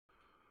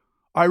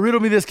All right, riddle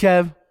me this,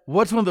 Kev.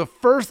 What's one of the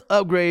first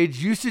upgrades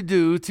you should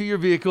do to your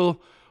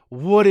vehicle?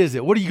 What is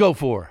it? What do you go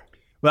for?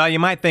 Well, you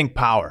might think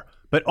power,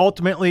 but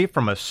ultimately,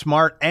 from a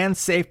smart and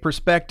safe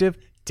perspective,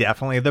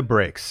 definitely the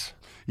brakes.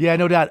 Yeah,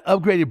 no doubt.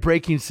 Upgraded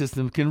braking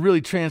system can really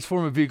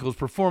transform a vehicle's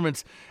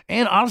performance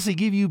and honestly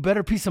give you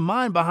better peace of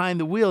mind behind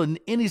the wheel in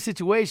any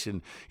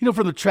situation. You know,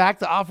 from the track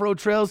to off-road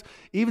trails,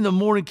 even the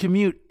morning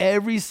commute,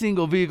 every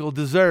single vehicle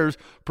deserves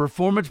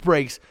performance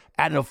brakes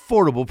at an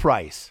affordable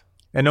price.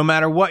 And no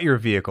matter what your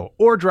vehicle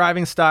or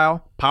driving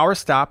style,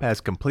 PowerStop has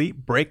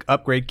complete brake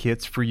upgrade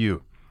kits for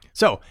you.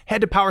 So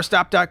head to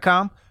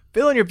PowerStop.com,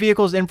 fill in your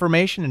vehicle's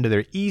information into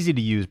their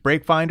easy-to-use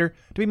brake finder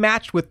to be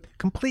matched with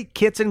complete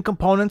kits and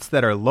components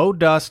that are low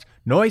dust,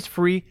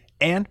 noise-free,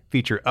 and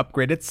feature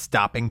upgraded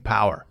stopping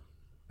power.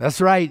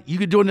 That's right. You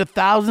could join the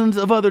thousands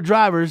of other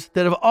drivers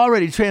that have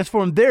already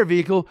transformed their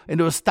vehicle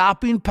into a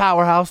stopping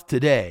powerhouse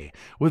today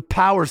with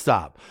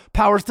PowerStop.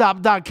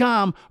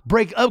 PowerStop.com,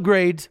 brake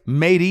upgrades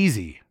made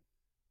easy.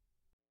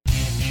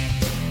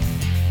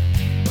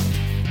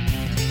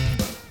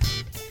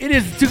 It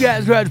is the Two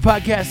Guys Garage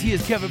Podcast. He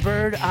is Kevin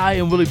Bird. I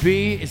am Willie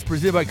B. It's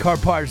presented by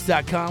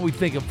CarParts.com. We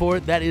thank him for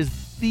it. That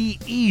is the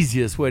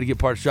easiest way to get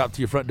parts dropped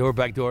to your front door,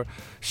 back door,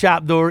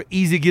 shop door.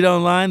 Easy to get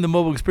online. The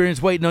mobile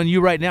experience waiting on you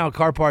right now at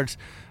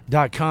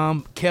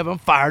CarParts.com. Kevin, I'm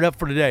fired up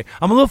for today.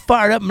 I'm a little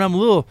fired up, and I'm a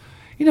little,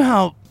 you know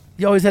how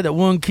you always had that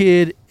one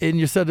kid in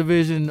your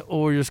subdivision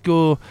or your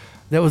school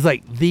that was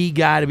like the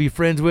guy to be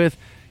friends with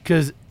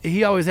because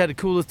he always had the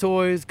coolest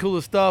toys,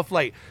 coolest stuff.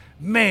 Like,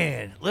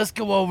 man, let's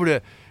go over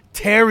to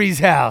Terry's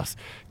house.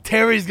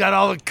 Terry's got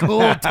all the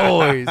cool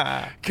toys.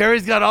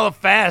 Terry's got all the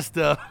fast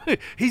stuff.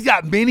 He's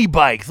got mini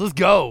bikes. Let's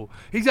go.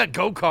 He's got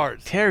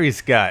go-karts.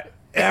 Terry's got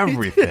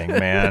everything,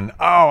 man.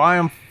 Oh, I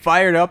am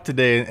fired up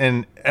today,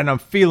 and I'm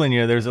feeling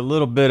you. There's a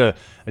little bit of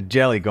a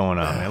jelly going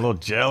on, man. A little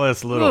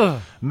jealous,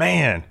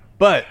 man.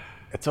 But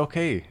it's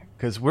okay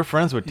because we're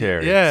friends with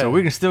Terry. Yeah. So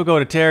we can still go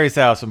to Terry's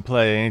house and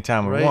play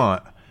anytime we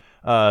want.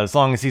 As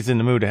long as he's in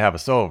the mood to have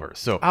us over.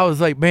 So I was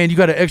like, man, you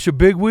got an extra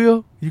big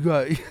wheel? You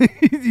got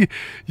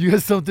you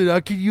got something I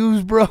could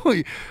use, bro?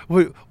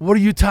 What are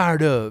you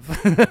tired of?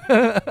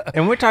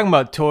 And we're talking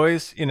about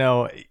toys, I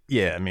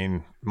mean,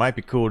 it might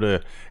be cool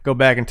to go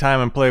back in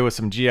time and play with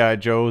some G.I.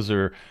 Joes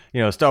or,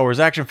 Star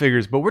Wars action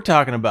figures, but we're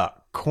talking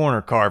about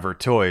corner carver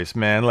toys,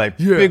 man, like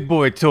big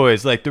boy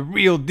toys, like the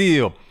real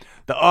deal,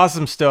 the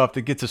awesome stuff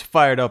that gets us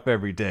fired up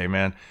every day,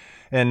 man.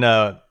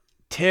 And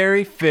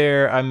Terry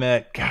Fair, I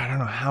met, God, I don't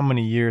know how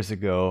many years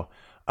ago,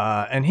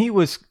 and he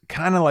was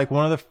kind of like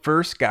one of the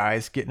first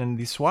guys getting into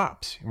these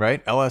swaps,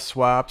 right? LS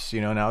swaps,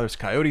 now there's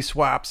Coyote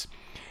swaps,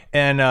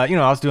 and, I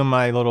was doing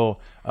my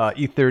little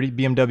E30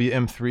 BMW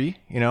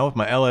M3, with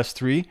my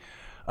LS3,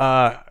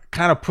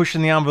 kind of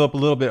pushing the envelope a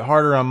little bit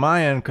harder on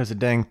my end because the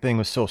dang thing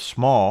was so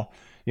small,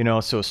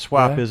 so a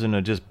swap isn't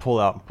a just pull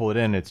out and pull it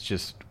in, it's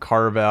just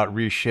carve out,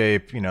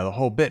 reshape, the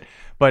whole bit.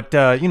 But,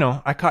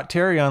 I caught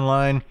Terry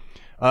online,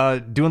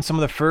 doing some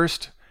of the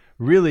first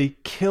really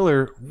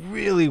killer,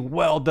 really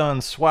well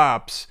done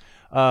swaps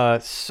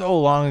so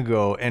long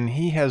ago. And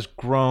he has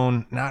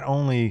grown not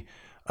only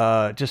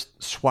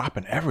just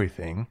swapping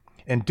everything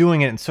and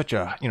doing it in such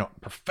a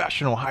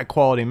professional, high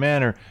quality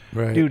manner.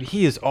 Right. Dude,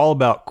 he is all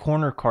about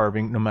corner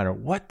carving no matter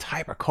what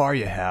type of car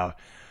you have.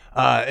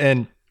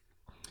 And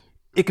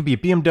it could be a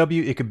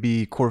BMW, it could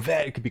be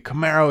Corvette, it could be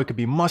Camaro, it could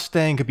be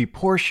Mustang, it could be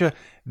Porsche.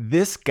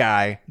 This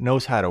guy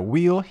knows how to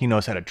wheel, he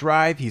knows how to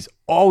drive, he's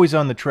always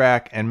on the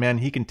track, and man,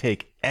 he can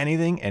take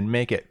anything and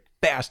make it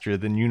faster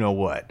than you know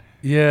what.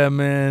 Yeah,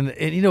 man.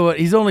 And you know what?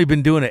 He's only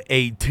been doing it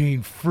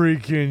 18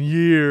 freaking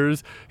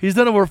years. He's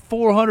done over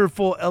 400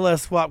 full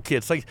LS swap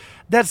kits. Like,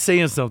 that's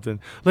saying something.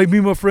 Like me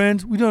and my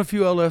friends, we done a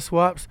few LS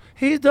swaps.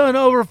 He's done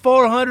over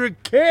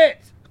 400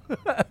 kits.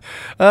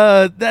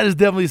 That is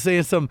definitely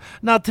saying something.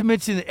 Not to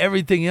mention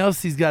everything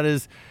else he's got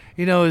his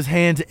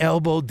hands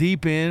elbow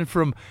deep in,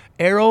 from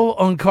aero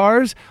on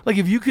cars. Like,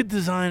 if you could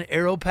design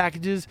aero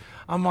packages,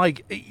 I'm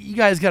like, you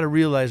guys got to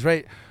realize,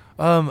 right?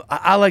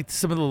 I like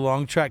some of the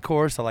long track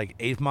course. I like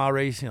 8th mile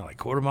racing. I like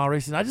quarter mile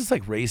racing. I just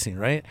like racing,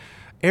 right?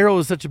 Aero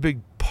is such a big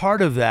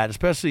part of that,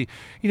 especially,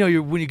 when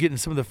you're getting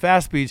some of the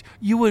fast speeds.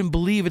 You wouldn't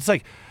believe it's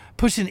like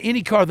pushing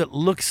any car that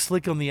looks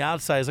slick on the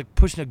outside is like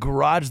pushing a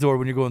garage door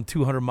when you're going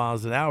 200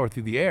 miles an hour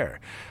through the air.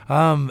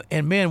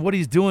 And man, what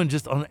he's doing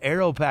just on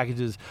aero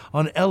packages,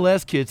 on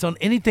LS kits, on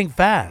anything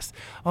fast,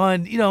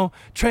 on,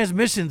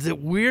 transmissions that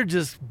we're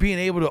just being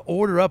able to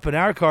order up in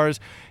our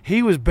cars,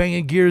 he was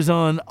banging gears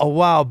on a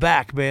while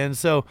back, man.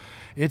 So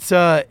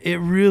it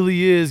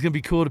really is going to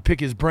be cool to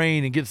pick his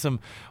brain and get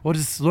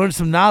just learn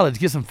some knowledge,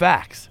 get some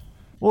facts.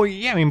 Well,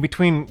 yeah, I mean,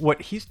 between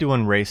what he's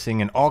doing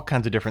racing and all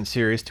kinds of different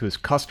series to his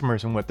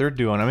customers and what they're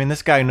doing, I mean,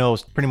 this guy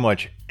knows pretty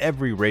much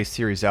every race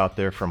series out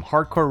there, from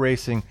hardcore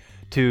racing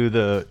to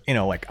the,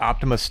 like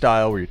Optimus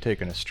style, where you're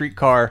taking a street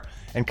car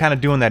and kind of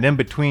doing that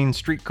in-between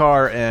street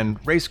car and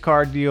race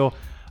car deal.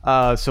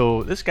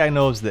 So this guy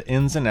knows the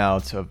ins and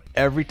outs of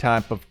every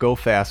type of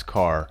go-fast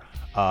car.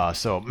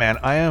 So, man,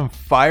 I am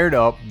fired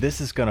up. This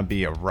is going to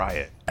be a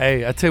riot.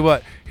 Hey, I tell you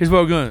what, here's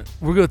what we're going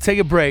to take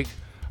a break.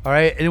 All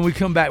right, and then we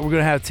come back. We're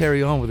gonna have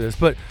Terry on with us,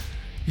 but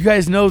you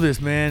guys know this,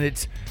 man.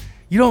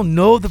 You don't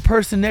know the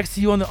person next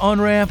to you on the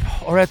on-ramp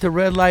or at the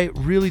red light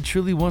really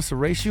truly wants to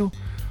race you,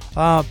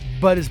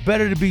 but it's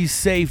better to be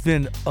safe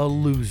than a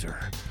loser.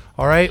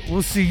 All right,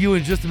 we'll see you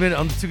in just a minute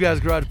on the Two Guys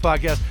Garage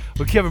podcast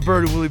with Kevin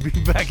Bird and Willie B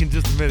back in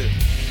just a minute.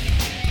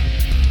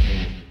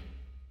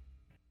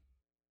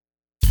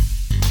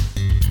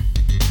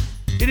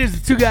 It is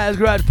the Two Guys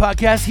Garage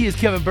podcast. He is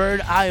Kevin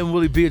Bird. I am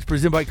Willie B. It's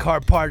presented by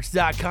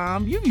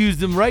CarParts.com. You've used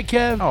them, right,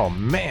 Kev? Oh,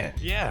 man.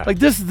 Yeah. Like,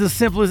 this is the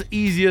simplest,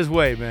 easiest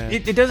way, man.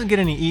 It doesn't get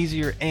any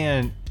easier,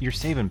 and you're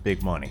saving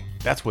big money.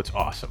 That's what's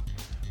awesome,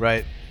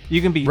 right?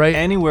 You can be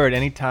anywhere at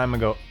any time and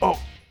go, oh,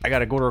 I got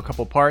to go order a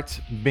couple parts.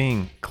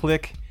 Bing,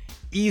 click,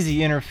 easy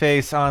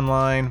interface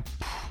online.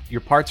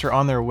 Your parts are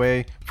on their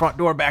way. Front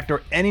door, back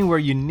door, anywhere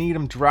you need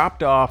them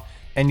dropped off,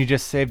 and you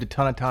just saved a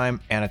ton of time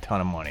and a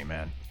ton of money,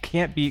 man.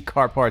 Can't beat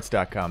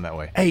CarParts.com that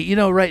way. Hey, you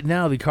know, right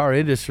now the car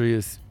industry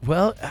is,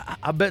 well,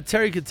 I bet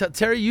Terry could tell.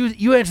 Terry,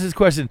 you answer this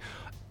question.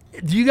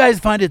 Do you guys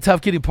find it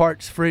tough getting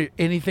parts for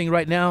anything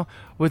right now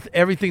with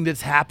everything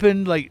that's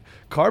happened? Like,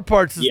 car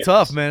parts is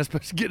tough, man,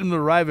 especially getting them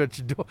to arrive at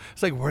your door.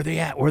 It's like, where they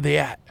at? Where they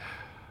at?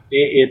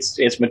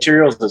 It's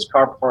materials, it's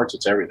car parts,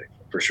 it's everything,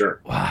 for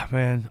sure. Wow,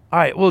 man. All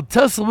right, well,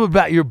 tell us a little bit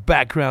about your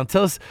background.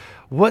 Tell us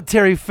what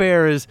Terry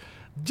Fair is.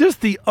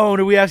 Just the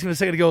owner. We asked him a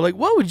second ago, like,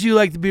 what would you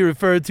like to be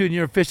referred to in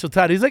your official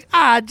title? He's like,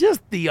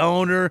 just the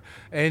owner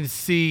and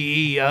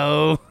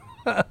CEO.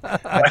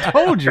 I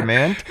told you,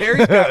 man.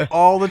 Terry's got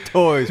all the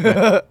toys,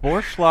 man.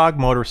 Borschlag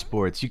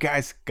Motorsports. You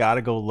guys got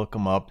to go look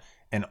them up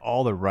and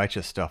all the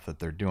righteous stuff that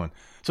they're doing.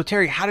 So,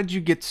 Terry, how did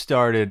you get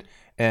started?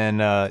 And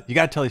you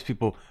got to tell these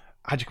people,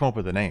 how'd you come up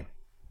with the name?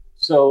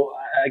 So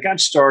I got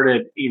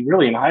started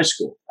really in high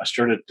school. I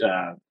started,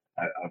 I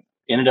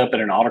ended up in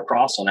an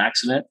autocross on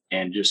accident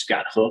and just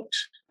got hooked.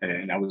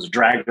 And I was a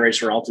drag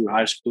racer all through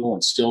high school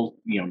and still,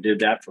 did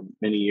that for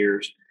many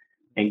years,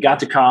 and got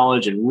to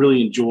college and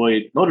really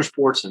enjoyed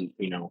motorsports. And,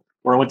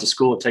 where I went to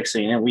school at Texas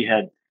A&M, we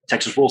had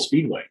Texas World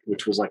Speedway,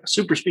 which was like a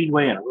super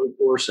speedway and a road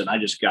course. And I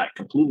just got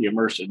completely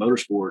immersed in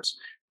motorsports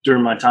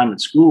during my time in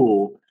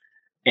school.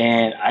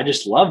 And I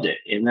just loved it.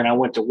 And then I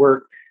went to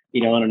work,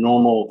 in a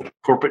normal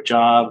corporate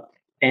job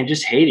and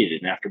just hated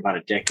it. And after about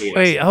a decade.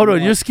 Wait, hold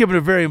on. You're skipping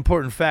a very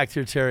important fact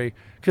here, Terry.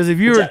 Because if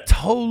you're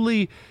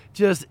totally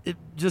just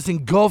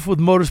engulfed with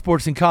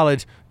motorsports in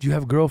college, do you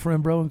have a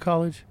girlfriend, bro, in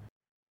college?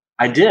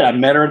 I did. I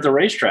met her at the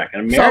racetrack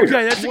and I married her.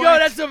 Okay, that's a go.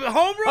 That's a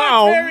home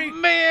run, Terry. Oh,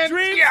 man.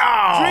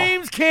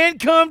 Dreams can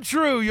come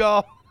true,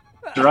 y'all.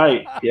 That's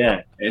right.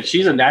 Yeah. And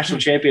she's a national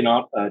champion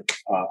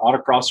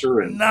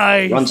autocrosser and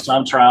runs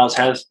time trials.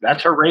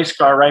 That's her race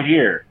car right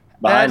here.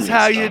 That's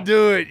how you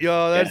do it,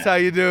 y'all. That's how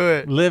you do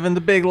it. Living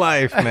the big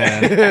life,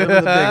 man. Living the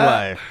big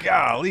life.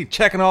 Golly,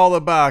 checking all the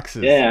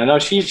boxes. Yeah, no,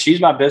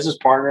 she's my business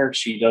partner.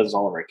 She does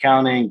all of her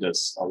accounting,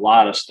 does a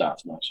lot of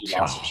stuff. No, she's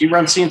awesome. She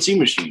runs CNC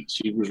machines.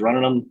 She was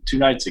running them 2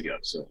 nights ago.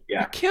 So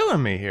yeah, you're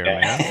killing me here,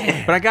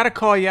 man. But I got to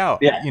call you out.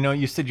 Yeah.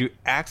 You said you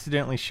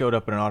accidentally showed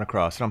up in an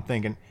autocross, and I'm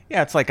thinking,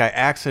 yeah, it's like I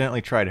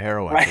accidentally tried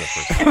heroin for the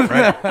first time,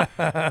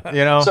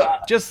 right? So,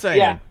 just saying.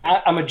 Yeah,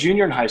 I'm a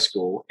junior in high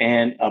school,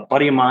 and a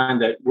buddy of mine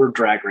that we're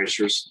drag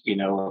racers,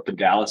 up in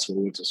Dallas when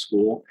we went to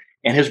school,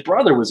 and his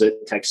brother was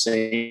at Texas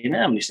A&M.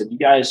 And he said, you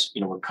guys,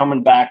 we're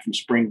coming back from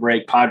spring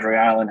break, Padre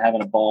Island,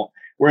 having a ball.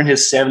 We're in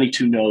his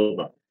 72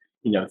 Nova,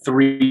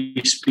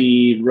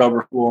 3-speed,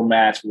 rubber floor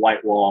mats,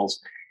 white walls,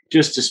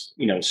 just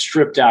a,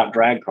 stripped out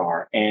drag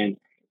car. And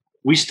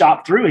we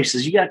stopped through. He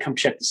says, you got to come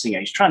check this thing out.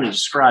 He's trying to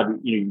describe,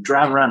 you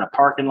drive around a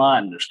parking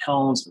lot and there's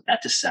cones, but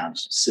that just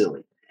sounds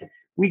silly.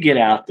 We get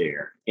out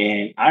there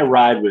and I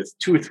ride with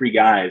 2 or 3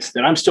 guys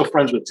that I'm still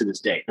friends with to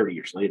this day, 30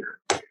 years later.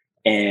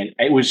 And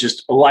it was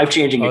just a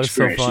life-changing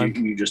experience. So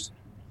you just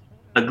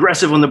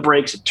aggressive on the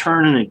brakes and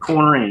turning and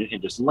cornering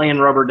and just laying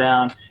rubber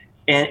down.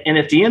 And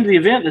at the end of the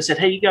event, they said,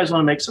 hey, you guys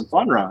want to make some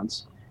fun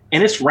runs?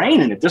 And it's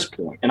raining at this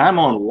point, and I'm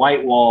on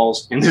white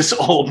walls in this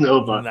old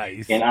Nova.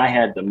 Nice. And I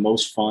had the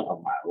most fun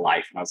of my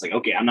life. And I was like,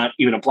 okay, I'm not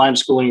even applying to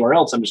school anywhere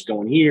else. I'm just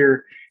going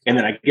here. And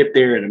then I get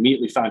there and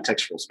immediately found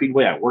Texas World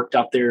Speedway. I worked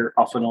out there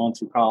off and on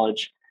through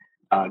college.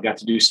 Got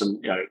to do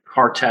some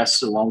car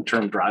tests and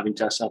long-term driving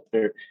tests out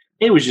there.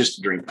 It was just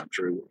a dream come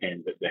true.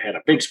 And they had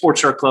a big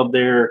sports car club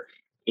there.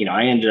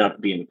 I ended up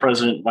being the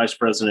president, vice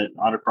president,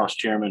 autocross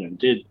chairman, and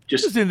did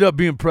just ended up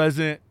being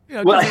president.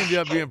 Ended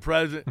up being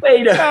president.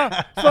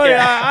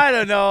 I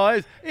don't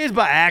know. It's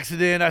by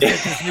accident. I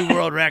set this new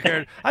world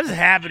record. I just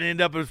happened to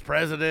end up as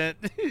president.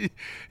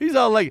 He's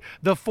all like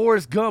the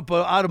Forrest Gump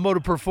of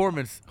automotive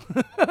performance.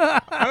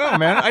 I don't know,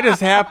 man. I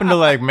just happened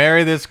to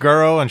marry this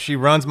girl, and she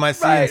runs my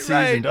CNCs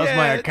and does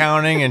my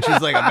accounting, and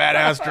she's like a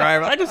badass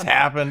driver. I just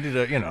happened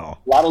to, A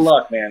lot of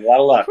luck, man. A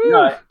lot of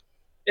luck.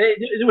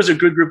 It was a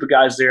good group of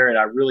guys there, and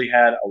I really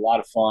had a lot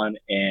of fun.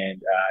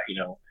 And,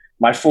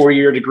 my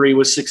 4-year degree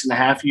was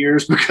 6.5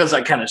 years because I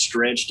kind of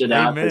stretched it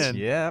out.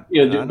 Yeah.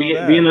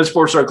 Being in the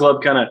sports car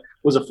club kind of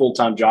was a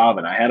full-time job,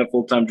 and I had a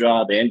full-time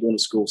job and going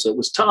to school. So it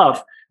was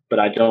tough, but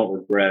I don't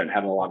regret it.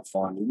 Having a lot of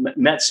fun.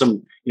 Met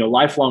some,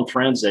 lifelong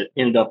friends that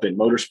ended up in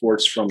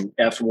motorsports, from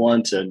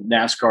F1 to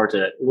NASCAR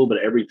to a little bit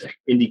of everything,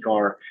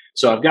 IndyCar.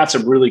 So I've got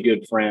some really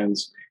good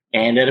friends,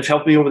 and that have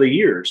helped me over the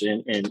years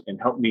and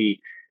helped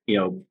me,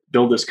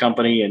 build this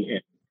company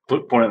and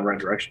point it in the right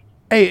direction.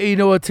 Hey, you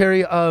know what,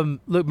 Terry?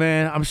 Look,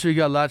 man, I'm sure you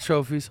got a lot of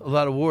trophies, a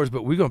lot of awards,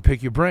 but we're gonna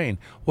pick your brain.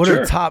 What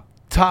are the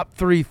top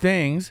 3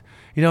 things?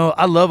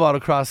 I love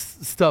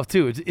autocross stuff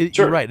too.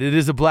 You're right. It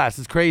is a blast.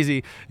 It's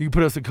crazy. You can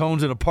put us some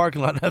cones in a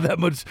parking lot and have that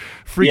much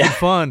freaking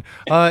fun.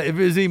 If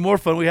it was any more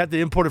fun, we had to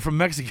import it from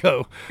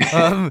Mexico.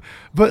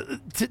 But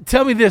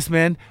tell me this,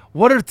 man.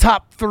 What are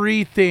top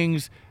 3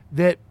 things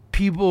that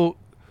people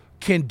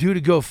can do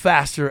to go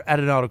faster at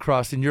an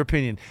autocross, in your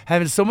opinion?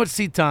 Having so much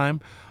seat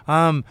time.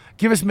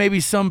 Give us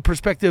maybe some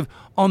perspective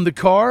on the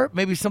car,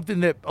 maybe something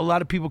that a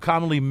lot of people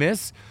commonly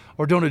miss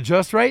or don't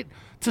adjust right,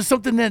 to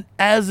something that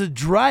as a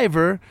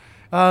driver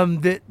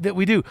that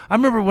we do. I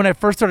remember when I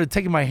first started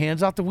taking my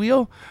hands off the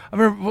wheel. I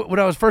remember when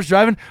I was first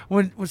driving,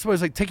 when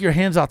somebody's like, take your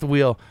hands off the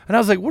wheel. And I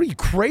was like, what, are you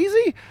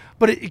crazy?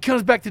 But it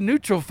comes back to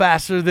neutral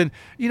faster than,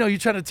 you're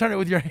trying to turn it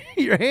with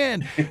your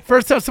hand.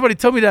 First time somebody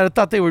told me that, I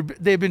thought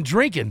they'd been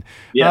drinking.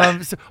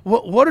 Yeah. So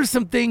what are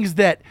some things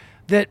that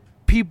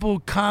people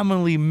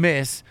commonly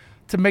miss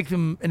to make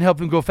them and help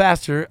them go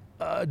faster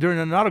during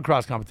an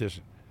autocross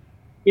competition?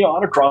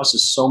 Autocross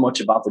is so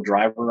much about the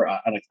driver.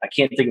 I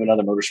can't think of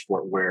another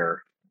motorsport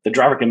where the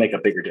driver can make a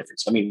bigger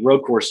difference. I mean,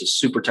 road course is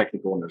super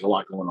technical and there's a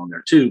lot going on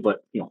there too,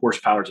 but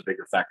horsepower is a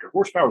bigger factor.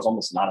 Horsepower is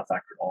almost not a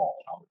factor at all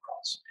in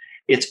autocross.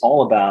 It's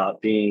all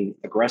about being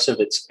aggressive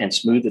and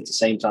smooth at the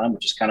same time,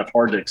 which is kind of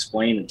hard to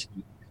explain until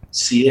you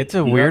see it. It's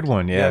a weird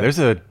one. Yeah. There's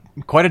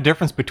quite a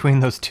difference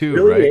between those two,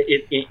 really,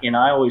 right? And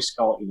I always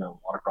call it,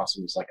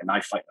 autocrossing is like a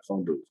knife fight in a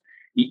phone booth.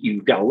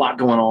 You've got a lot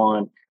going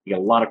on. You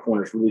got a lot of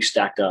corners really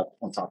stacked up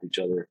on top of each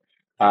other.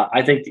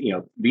 I think,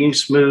 being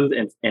smooth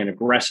and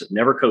aggressive,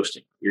 never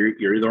coasting.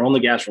 You're either on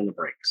the gas or on the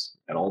brakes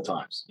at all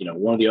times.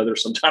 One or the other,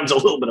 sometimes a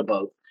little bit of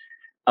both.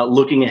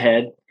 Looking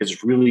ahead, because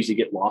it's really easy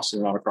to get lost in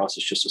an autocross.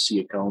 It's just a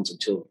sea of cones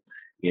until,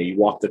 you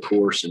walk the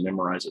course and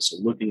memorize it. So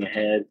looking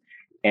ahead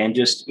and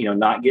just,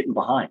 not getting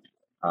behind.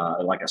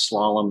 Like a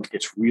slalom,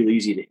 it's real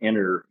easy to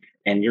enter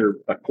and you're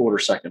a quarter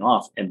second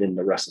off, and then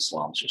the rest of the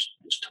slalom's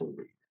just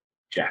totally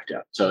jacked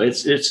up. So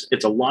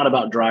it's a lot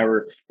about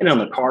driver. And on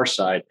the car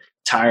side,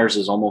 tires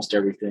is almost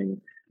everything.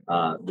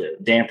 The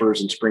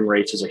dampers and spring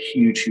rates is a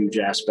huge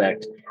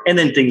aspect. And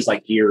then things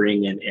like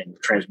gearing and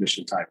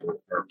transmission type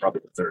are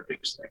probably the third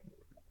biggest thing.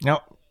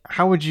 Now,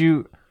 how would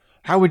you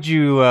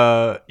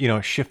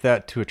shift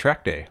that to a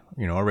track day,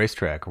 a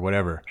racetrack or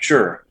whatever?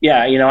 Sure.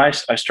 Yeah.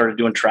 I started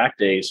doing track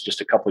days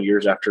just a couple of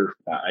years after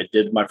I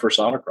did my first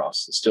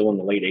autocross. It's still in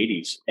the late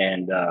 80s.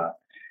 And,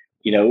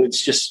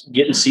 it's just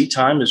getting seat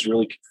time is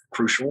really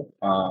crucial,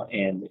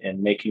 and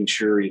making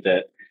sure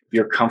that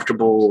you're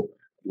comfortable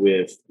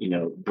with,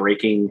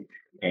 braking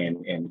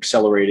and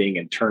accelerating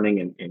and turning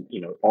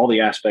and all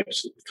the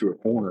aspects through a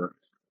corner.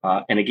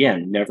 And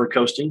again, never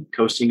coasting.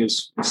 Coasting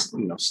is,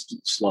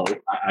 slow.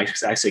 I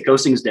say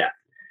coasting is death.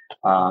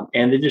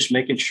 And then just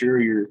making sure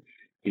you're,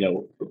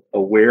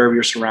 aware of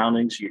your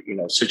surroundings.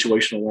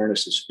 Situational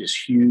awareness is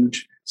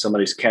huge.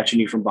 Somebody's catching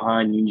you from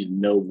behind. You need to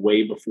know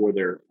way before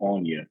they're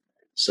on you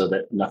so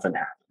that nothing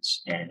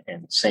happens.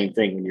 And same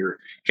thing when you're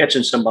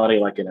catching somebody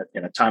like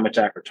in a time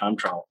attack or time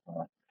trial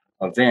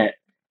event.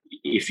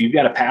 If you've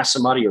got to pass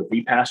somebody or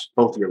be passed,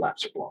 both of your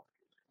laps are blown.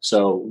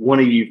 So one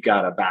of you've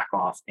got to back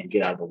off and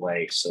get out of the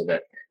way so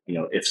that,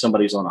 if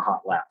somebody's on a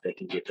hot lap, they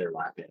can get their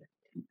lap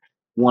in.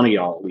 One of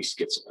y'all at least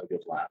gets a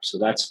good lap. So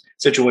that's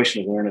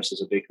situational awareness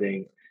is a big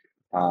thing.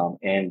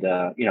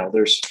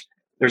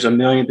 There's a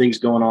million things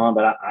going on,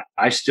 but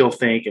I still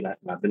think, and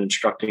I've been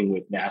instructing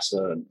with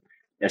NASA and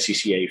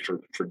SCCA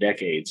for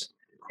decades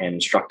and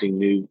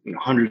instructing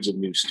hundreds of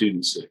new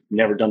students that have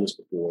never done this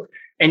before.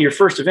 And your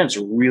first event's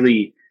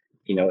really,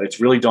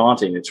 it's really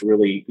daunting. It's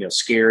really,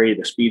 scary.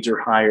 The speeds are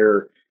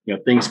higher,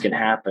 things can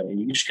happen, and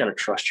you just got to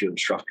trust your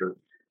instructor.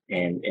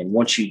 And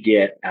once you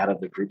get out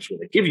of the groups where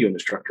they give you an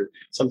instructor,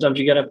 sometimes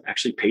you got to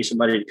actually pay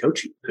somebody to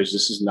coach you, because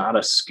this is not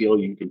a skill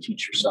you can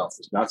teach yourself.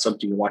 It's not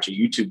something you watch a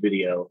YouTube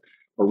video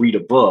or read a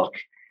book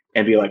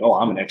and be like, oh,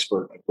 I'm an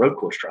expert at road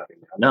course driving.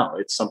 No,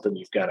 it's something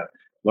you've got to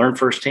learn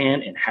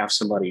firsthand and have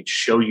somebody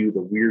show you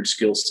the weird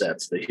skill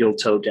sets, the heel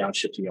toe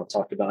downshifting y'all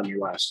talked about in your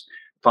last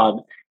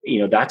pod.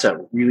 That's a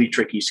really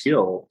tricky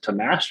skill to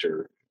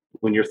master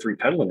when you're three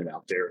pedaling it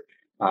out there.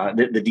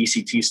 The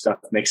DCT stuff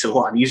makes it a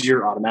lot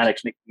easier.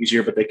 Automatics make it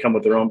easier, but they come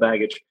with their own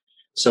baggage.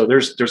 So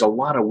there's a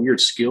lot of weird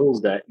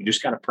skills that you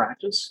just got to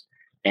practice.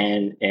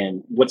 And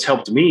what's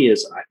helped me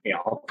is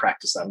I'll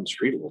practice that on the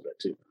street a little bit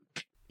too.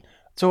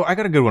 So I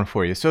got a good one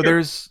for you. So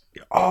there's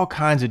all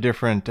kinds of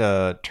different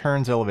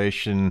turns,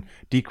 elevation,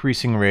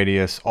 decreasing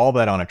radius, all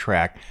that on a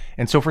track.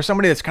 And so for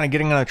somebody that's kind of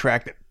getting on a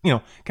track that,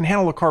 can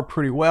handle the car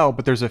pretty well,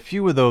 but there's a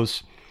few of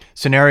those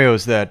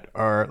scenarios that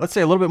are, let's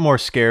say, a little bit more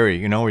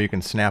scary, where you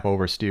can snap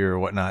over steer or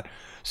whatnot.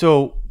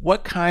 So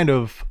what kind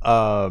of,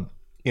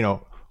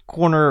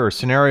 corner or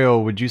scenario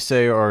would you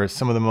say are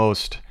some of the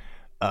most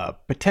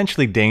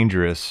potentially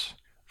dangerous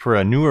for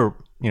a newer,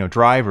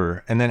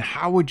 driver? And then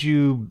how would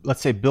you,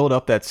 let's say, build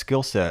up that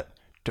skill set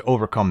to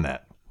overcome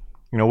that?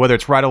 Whether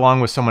it's right along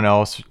with someone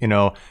else, kind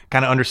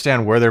of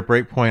understand where their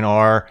break point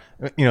are,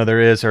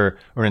 there is, or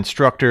an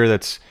instructor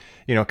that's,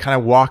 kind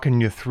of walking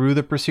you through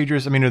the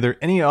procedures. I mean, are there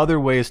any other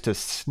ways to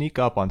sneak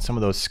up on some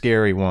of those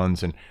scary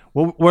ones? And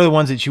what are the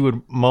ones that you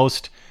would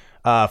most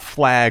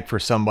flag for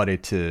somebody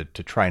to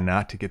try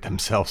not to get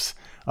themselves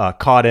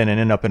caught in and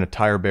end up in a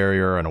tire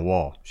barrier and a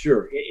wall?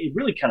 Sure. It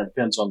really kind of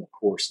depends on the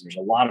course. There's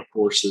a lot of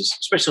courses,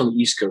 especially on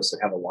the East Coast, that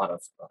have a lot of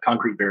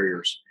concrete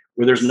barriers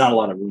where there's not a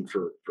lot of room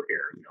for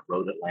air.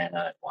 Road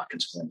Atlanta,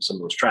 Watkins Glen, some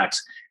of those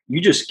tracks, you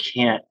just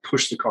can't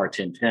push the car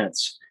 10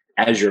 tenths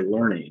as you're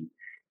learning.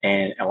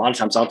 And a lot of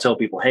times I'll tell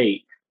people,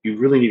 hey, you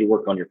really need to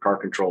work on your car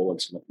control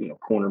and some,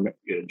 corner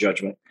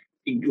judgment.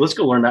 Let's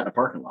go learn that in a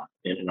parking lot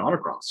in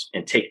autocross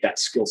and take that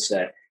skill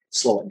set,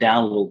 slow it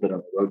down a little bit on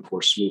the road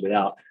course, smooth it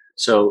out.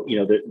 So,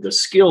 the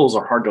skills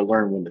are hard to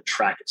learn when the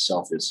track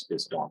itself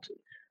is daunting.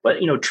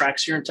 But,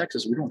 tracks here in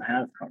Texas, we don't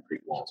have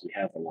concrete walls. We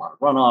have a lot of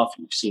runoff.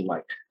 You've seen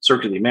like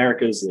Circuit of the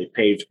Americas, they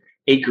paved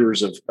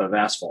acres of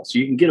asphalt. So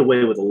you can get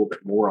away with a little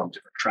bit more on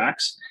different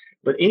tracks.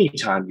 But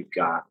anytime you've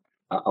got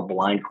a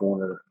blind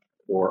corner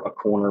or a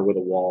corner with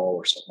a wall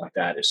or something like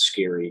that is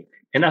scary.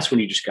 And that's when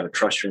you just got to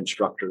trust your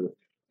instructor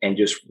and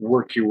just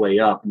work your way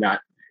up. Not,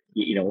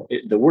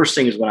 the worst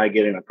thing is when I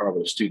get in a car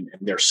with a student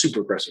and they're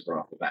super aggressive right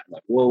off the bat. I'm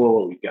like,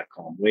 whoa, we've got to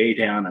calm way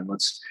down and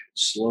let's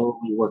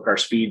slowly work our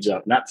speeds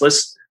up.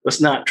 Let's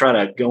not try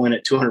to go in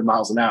at 200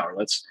 miles an hour.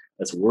 Let's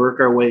work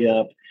our way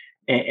up.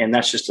 And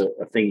that's just a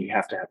thing you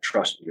have to have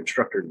trust. Your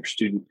instructor and your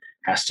student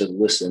has to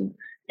listen.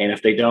 And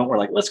if they don't, we're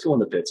like, let's go in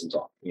the pits and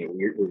talk.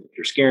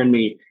 You're scaring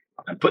me.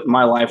 I'm putting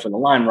my life on the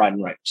line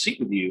riding right seat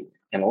with you.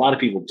 And a lot of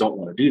people don't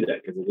want to do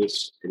that because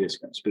it is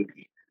kind of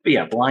spooky. But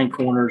yeah, blind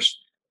corners,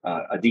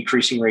 a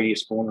decreasing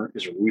radius corner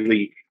is a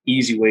really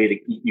easy way to,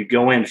 you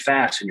go in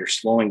fast and you're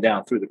slowing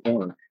down through the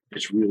corner.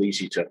 It's really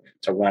easy to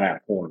run out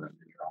of corner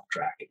and you're off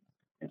track.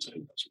 And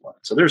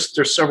so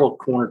there's several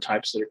corner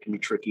types that can be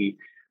tricky.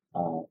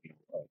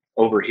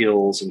 Over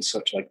hills and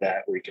such like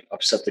that, where you can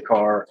upset the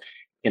car.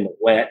 In the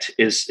wet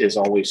is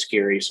always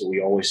scary, so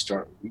we always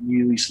start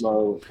really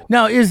slow.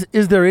 Now, is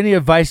there any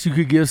advice you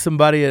could give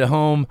somebody at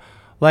home,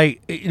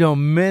 like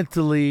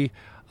mentally?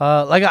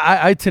 Like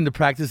I tend to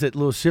practice at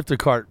little shifter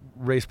cart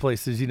race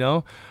places,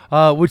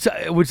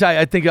 which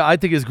I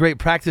think is great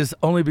practice,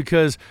 only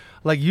because,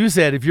 like you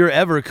said, if you're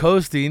ever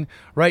coasting,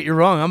 right, you're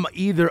wrong. I'm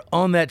either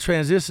on that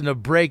transition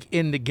of brake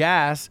into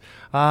gas,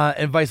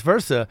 and vice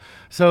versa.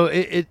 So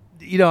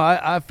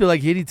I feel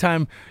like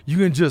anytime you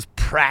can just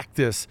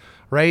practice,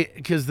 right?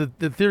 Because the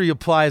theory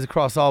applies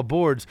across all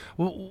boards.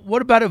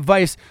 What about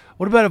advice?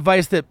 What about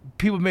advice that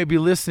people may be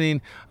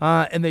listening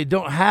and they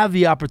don't have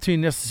the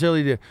opportunity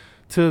necessarily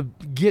to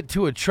get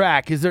to a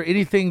track? Is there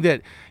anything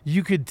that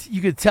you could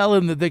tell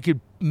them that they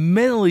could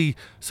mentally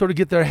sort of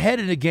get their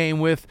head in the game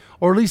with,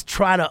 or at least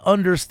try to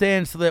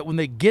understand, so that when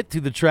they get to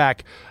the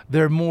track,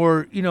 they're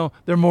more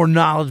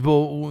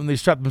knowledgeable when they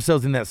strap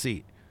themselves in that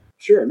seat?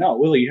 Sure. No,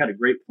 Willie, you had a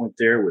great point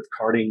there with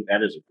karting.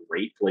 That is a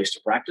great place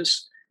to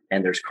practice.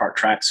 And there's kart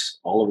tracks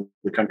all over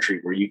the country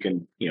where you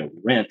can,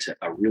 rent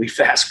a really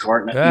fast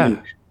kart.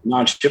 Even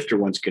non-shifter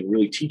ones can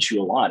really teach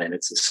you a lot. And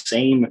it's the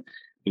same,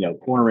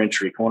 corner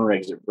entry, corner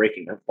exit,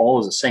 braking.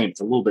 All is the same.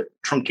 It's a little bit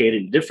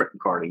truncated and different in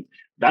karting.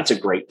 That's a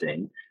great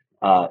thing.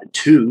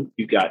 Two,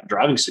 you've got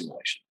driving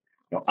simulation,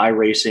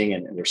 iRacing,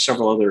 and there's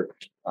several other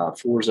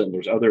Forza, and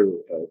there's other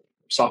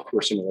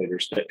software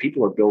simulators that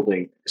people are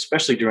building,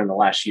 especially during the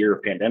last year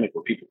of pandemic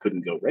where people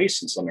couldn't go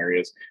race in some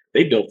areas.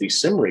 They built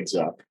these sim rigs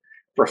up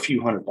for a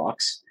few $100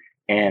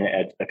 and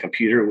a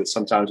computer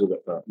sometimes with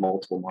a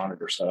multiple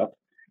monitor setup.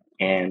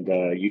 And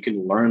you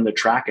can learn the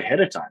track ahead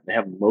of time. They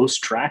have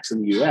most tracks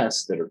in the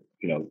US that are,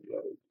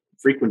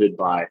 frequented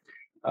by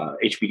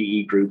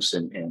HPDE groups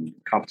and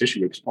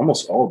competition groups.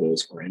 Almost all of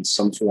those are in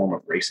some form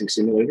of racing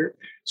simulator.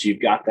 So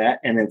you've got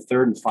that. And then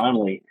third and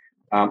finally,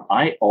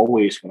 I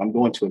always, when I'm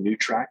going to a new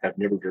track I've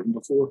never driven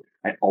before,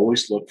 I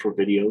always look for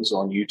videos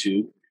on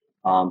YouTube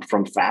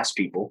from fast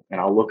people, and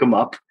I'll look them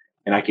up,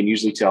 and I can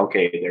usually tell,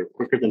 okay, they're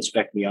quicker than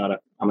Spec Miata.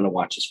 I'm going to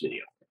watch this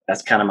video.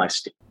 That's kind of my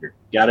standard.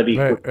 Got to be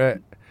quick.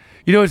 Right.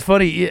 It's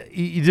funny.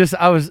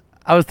 I was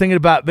thinking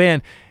about,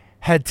 man,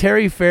 had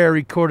Terry Fair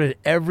recorded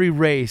every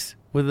race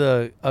with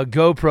a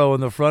GoPro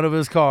in the front of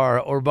his car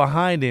or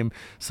behind him,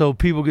 so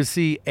people could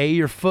see A,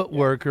 your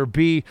footwork, or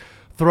B,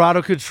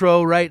 throttle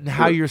control, right, and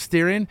how you're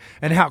steering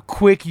and how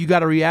quick you got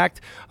to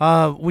react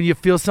when you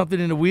feel something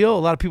in the wheel. A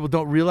lot of people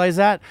don't realize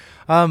that.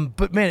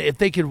 But man, if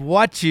they could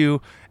watch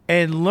you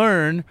and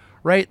learn,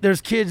 right? There's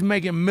kids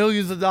making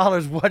millions of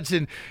dollars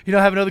watching,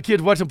 having other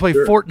kids watching play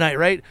Fortnite,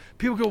 right?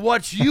 People could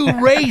watch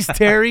you race,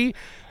 Terry.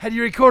 Had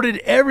you recorded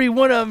every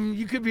one of them,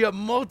 you could be a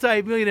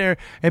multi-millionaire,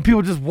 and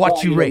people just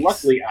watch you race.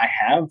 Luckily, I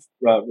have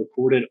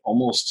recorded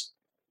almost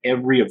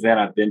every event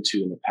I've been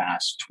to in the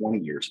past 20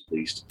 years at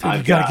least.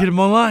 You got to get them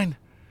online.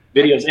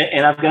 Videos,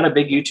 and I've got a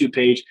big YouTube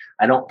page.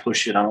 I don't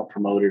push it. I don't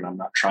promote it. I'm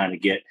not trying to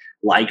get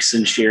likes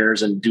and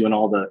shares and doing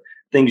all the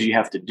things you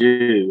have to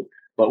do.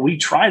 But we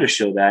try to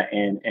show that.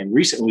 And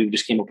recently we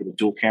just came up with a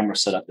dual camera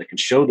setup that can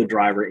show the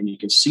driver and you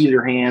can see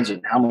their hands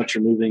and how much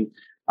you're moving.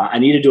 I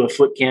need to do a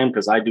foot cam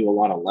because I do a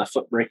lot of left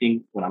foot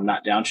braking when I'm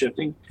not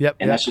downshifting.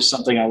 That's just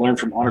something I learned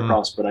from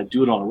autocross, but I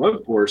do it on a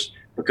road course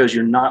because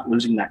you're not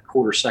losing that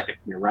quarter second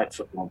from your right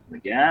foot going from the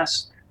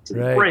gas to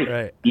the brake.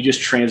 Right. You just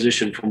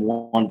transition from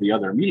one to the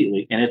other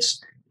immediately. And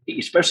it's,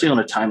 especially on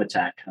a time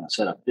attack kind of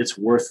setup, it's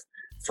worth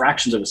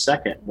fractions of a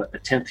second, but a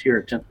tenth here,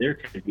 a tenth there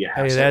could be a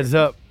half it second adds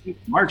up.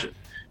 margin.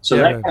 So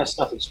that kind of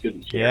stuff is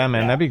good. Yeah,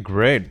 man, that'd be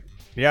great.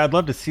 Yeah, I'd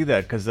love to see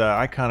that because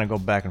I kind of go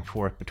back and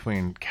forth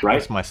between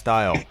what's my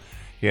style.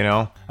 You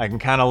know, I can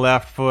kind of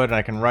left foot and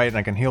I can right and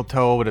I can heel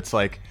toe, but it's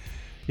like,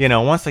 you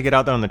know, once I get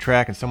out there on the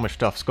track and so much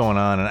stuff's going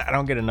on and I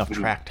don't get enough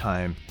track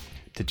time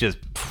to just,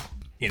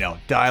 you know,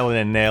 dial it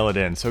in, nail it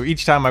in. So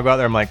each time I go out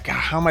there, I'm like, God,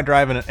 how am I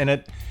driving it? And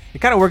it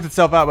kind of worked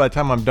itself out by the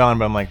time I'm done,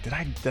 but I'm like, did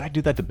I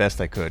do that the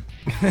best I could?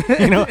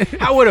 You know,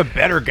 how would a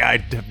better guy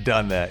have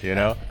done that, you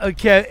know?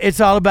 Okay, it's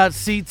all about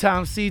seat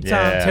time.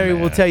 Yeah, Terry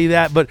man. will tell you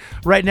that. But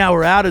right now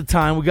we're out of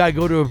time. We got to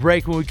go to a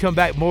break. When we come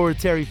back, more with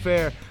Terry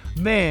Fair.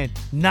 Man,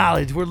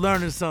 knowledge. We're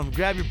learning something.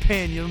 Grab your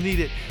pen. You'll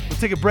need it. We'll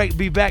take a break and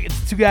be back. It's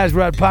the Two Guys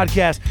Ride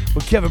Podcast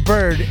with Kevin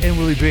Bird and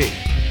Willie B.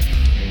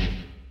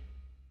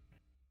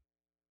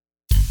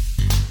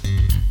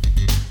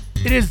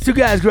 It is the Two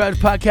Guys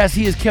Garage Podcast.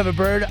 He is Kevin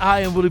Bird.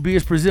 I am Willie B.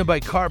 It's presented by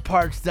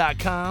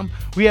CarParts.com.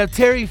 We have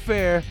Terry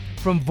Fair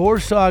from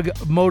Vorsag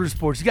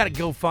Motorsports. You got to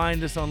go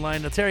find us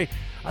online. Now, Terry,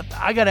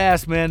 I got to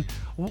ask, man,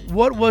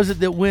 what was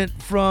it that went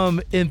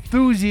from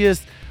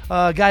enthusiast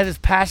guy that's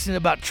passionate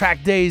about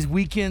track days,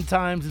 weekend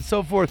times, and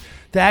so forth,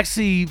 to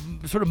actually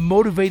sort of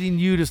motivating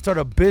you to start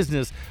a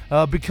business,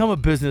 become a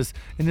business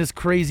in this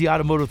crazy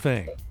automotive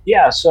thing?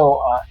 Yeah, so,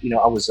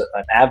 I was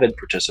an avid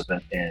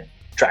participant in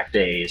track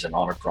days and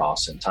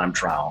autocross and time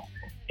trial.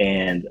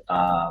 And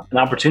an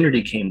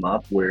opportunity came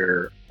up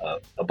where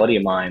a buddy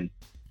of mine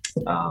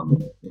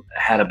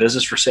had a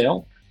business for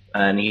sale,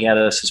 and he had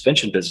a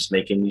suspension business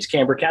making these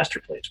camber caster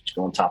plates, which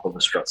go on top of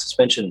a strut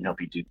suspension and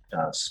help you do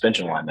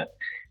suspension alignment.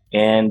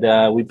 And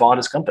we bought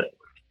his company,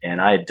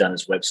 and I had done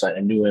his website.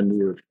 I knew him.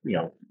 We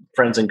were,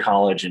 friends in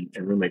college and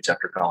roommates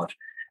after college.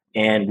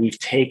 And we've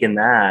taken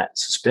that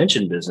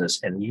suspension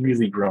business and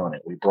really grown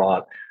it. We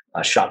brought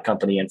a shop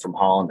company in from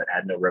Holland that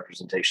had no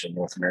representation in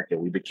North America.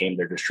 We became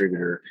their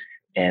distributor,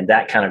 and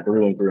that kind of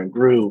grew and grew and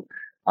grew.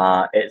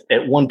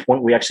 At one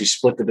point, we actually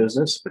split the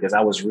business because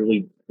I was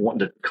really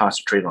wanting to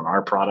concentrate on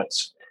our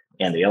products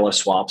and the LS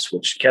swaps,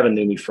 which Kevin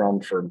knew me from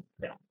for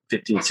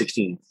 15,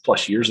 16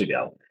 plus years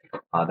ago.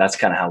 That's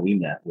kind of how we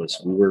met.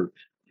 Was we were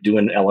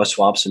doing LS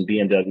swaps and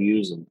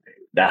BMWs, and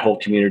that whole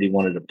community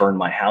wanted to burn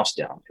my house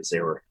down because they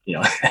were,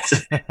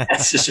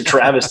 that's just a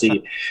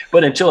travesty.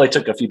 But until I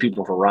took a few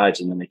people for rides,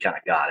 and then they kind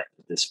of got it.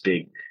 This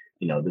big,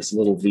 this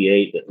little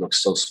V8 that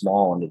looks so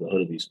small under the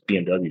hood of these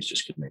BMWs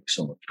just could make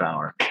so much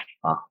power.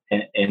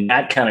 And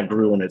that kind of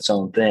grew in its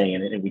own thing.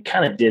 And we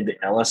kind of did the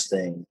LS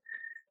thing,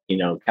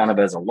 kind of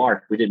as a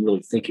lark. We didn't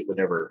really think it would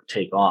ever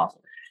take off.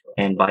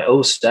 And by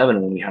 2007,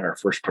 when we had our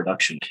first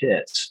production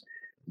kits,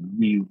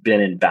 we've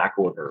been in back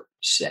order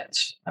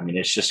since. I mean,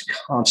 it's just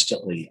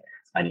constantly,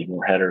 I need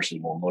more headers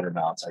and more motor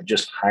mounts. I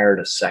just hired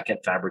a second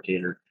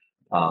fabricator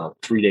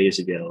 3 days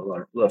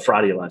ago, or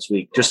Friday last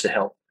week, just to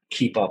help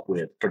keep up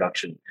with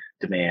production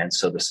demand.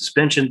 So the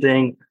suspension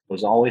thing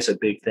was always a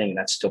big thing.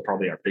 That's still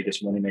probably our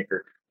biggest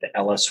moneymaker. The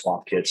LS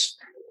swap kits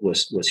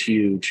was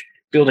huge.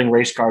 Building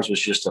race cars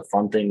was just a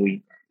fun thing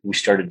we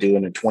started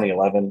doing in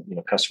 2011.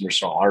 Customers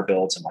saw our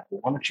builds and like,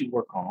 well, why don't you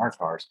work on our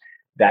cars?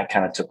 That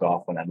kind of took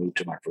off when I moved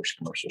to my first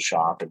commercial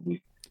shop, and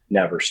we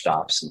never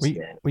stopped since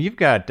then. Well, you've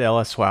got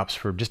LS swaps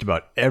for just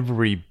about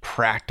every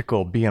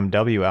practical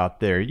BMW out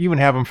there. You even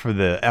have them for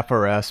the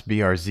FRS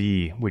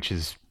BRZ, which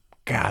is,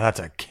 God, that's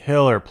a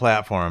killer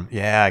platform.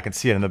 Yeah, I can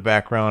see it in the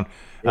background.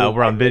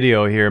 We're on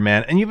video here,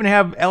 man. And you even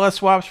have LS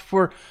swaps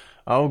for,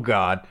 oh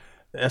God,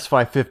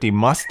 S550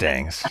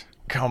 Mustangs.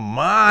 Come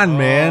on,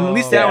 man. At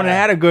least that one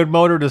had a good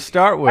motor to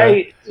start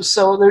with.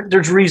 So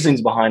there's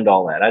reasons behind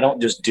all that. I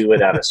don't just do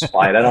it out of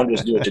spite. I don't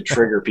just do it to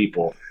trigger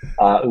people.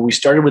 We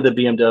started with the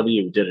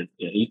BMW. We did an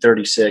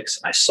E36.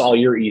 I saw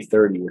your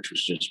E30, which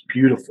was just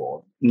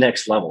beautiful,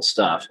 next level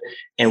stuff.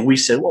 And we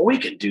said, well, we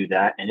could do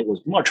that. And it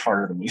was much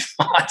harder than we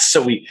thought.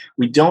 So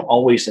we don't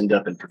always end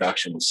up in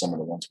production with some of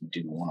the ones we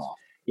do one-off.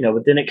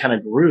 But then it kind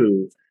of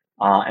grew,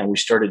 and we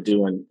started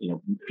doing,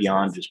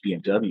 beyond just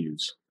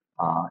BMWs.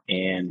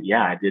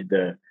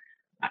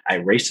 I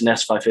raced an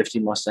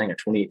S550 Mustang, a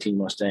 2018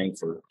 Mustang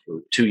for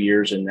 2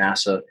 years in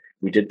NASA.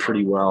 We did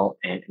pretty well,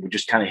 and we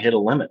just kind of hit a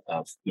limit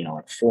of,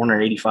 like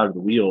 485 of the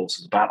wheels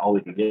is about all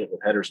we could get with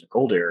headers and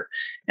cold air.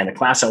 And the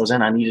class I was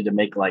in, I needed to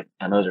make like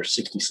another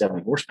 60,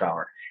 70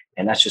 horsepower.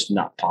 And that's just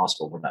not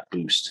possible with that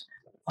boost.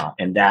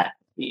 And that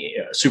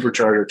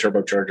supercharger,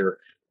 turbocharger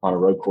on a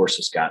road course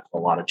has got a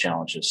lot of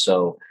challenges.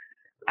 So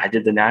I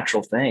did the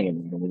natural thing,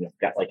 and we've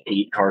got like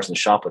 8 cars in the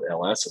shop with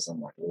LSs. I'm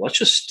like, well, let's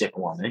just stick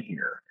one in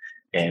here.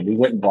 And we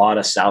went and bought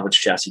a salvage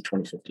chassis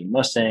 2015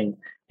 Mustang,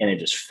 and it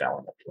just fell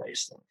into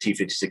place. The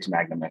T56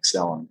 Magnum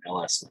XL and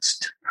LS looks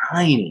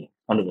tiny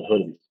under the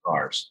hood of these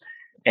cars.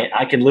 And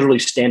I can literally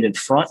stand in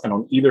front and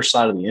on either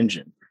side of the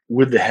engine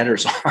with the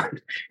headers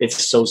on.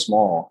 It's so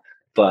small.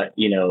 But,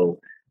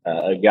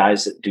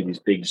 guys that do these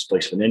big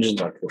displacement engines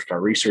like 4-Star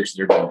Research,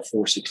 they're doing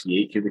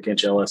 468 cubic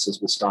inch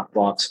LSs with stock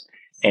blocks.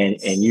 And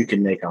you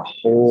can make a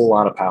whole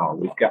lot of power.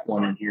 We've got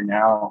one in here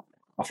now,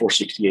 a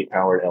 468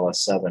 powered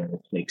LS7, and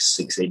it makes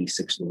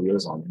 686 of the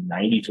wheels on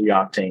 93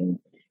 octane,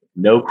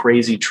 no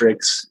crazy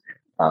tricks,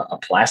 a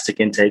plastic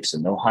intake, so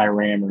no high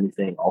ram or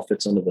anything, all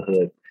fits under the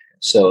hood.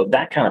 So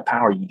that kind of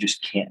power you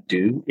just can't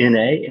do in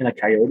a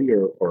Coyote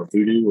or a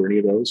Voodoo or any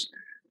of those.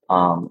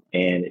 And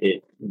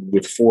it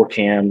with 4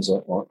 cams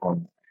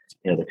on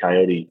the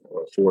Coyote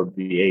or Ford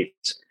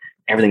V8s,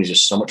 everything's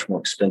just so much more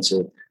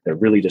expensive. They're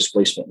really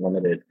displacement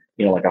limited.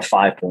 Like a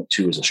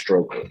 5.2 is a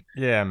stroker.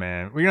 Yeah,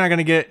 man. You're not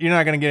gonna get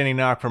any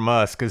knock from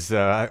us because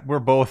we're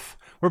both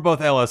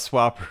LS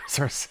swappers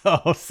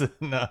ourselves.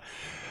 And,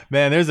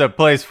 man, there's a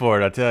place for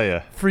it, I tell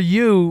you. For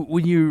you,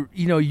 when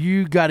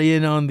you got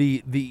in on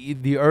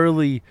the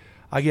early,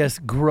 I guess,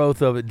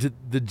 growth of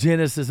it, the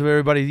genesis of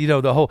everybody,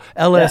 the whole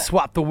LS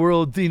swap the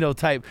world,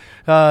 type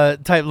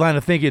line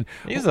of thinking.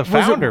 He's a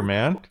founder,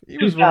 man.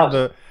 He was one of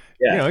the,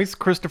 he's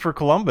Christopher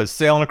Columbus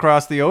sailing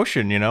across the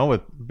ocean,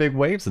 with big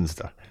waves and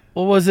stuff.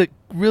 Well, was it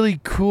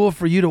really cool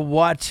for you to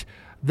watch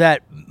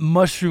that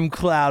mushroom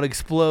cloud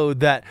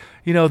explode, that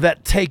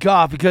take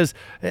off? Because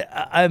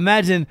I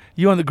imagine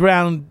you on the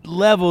ground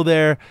level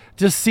there,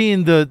 just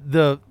seeing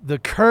the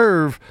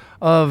curve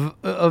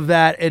of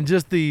that, and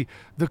just the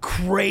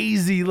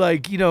crazy,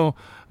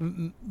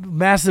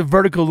 massive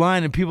vertical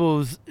line and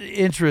people's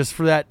interest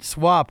for that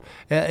swap.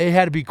 It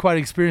had to be quite an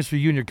experience for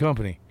you and your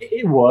company.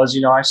 It was.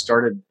 I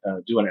started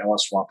doing an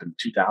LS swap in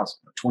 2000,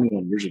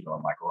 21 years ago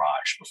in my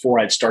garage, before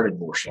I'd started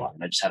Vorschlag.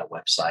 I just had a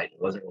website. It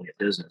wasn't really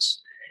a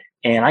business.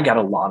 And I got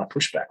a lot of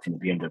pushback from the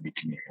BMW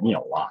community, a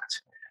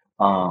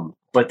lot.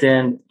 But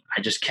then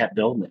I just kept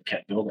building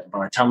it.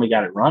 By the time we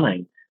got it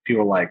running,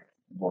 people were like,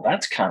 well,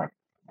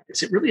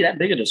 is it really that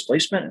big a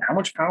displacement, and how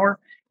much power?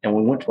 And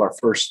we went to our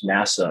first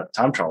NASA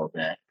time trial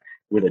event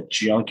with a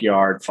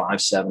junkyard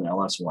 5.7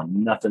 LS1,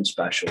 nothing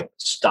special,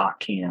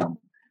 stock cam.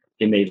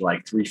 It made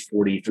like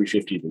 340,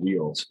 350 of the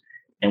wheels.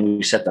 And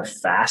we set the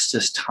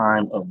fastest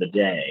time of the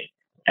day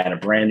at a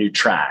brand new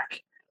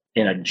track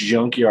in a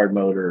junkyard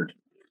motored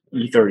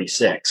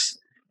E36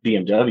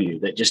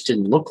 BMW that just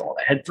didn't look all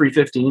that. It had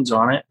 315s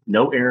on it,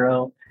 no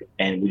aero,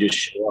 and we just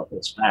show up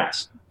as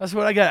fast. That's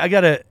what I got. I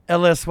got a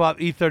LS Swap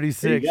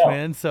E36,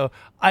 man. So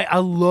I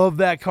love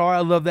that car. I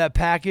love that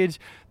package.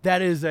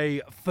 That is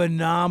a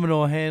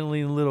phenomenal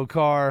handling little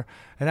car.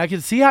 And I can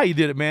see how you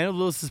did it, man. A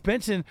little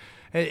suspension.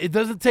 It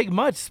doesn't take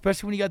much,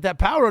 especially when you got that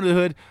power under the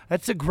hood.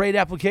 That's a great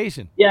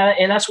application. Yeah,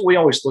 and that's what we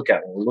always look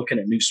at when we're looking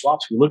at new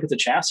swaps. We look at the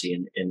chassis,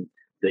 and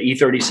the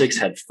E36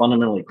 had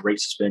fundamentally great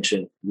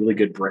suspension, really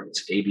good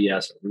brakes,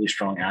 ABS, a really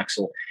strong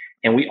axle.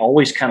 And we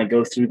always kind of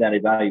go through that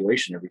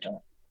evaluation every time.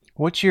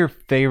 What's your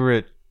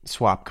favorite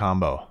swap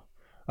combo?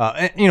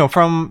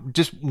 From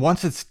just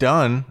once it's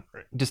done,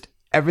 just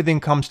everything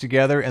comes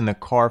together and the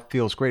car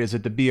feels great. Is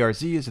it the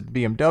BRZ? Is it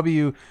the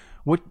BMW?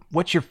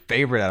 What's your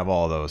favorite out of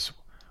all of those?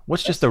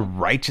 What's just a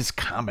righteous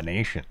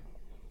combination?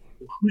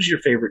 Who's your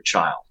favorite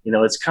child?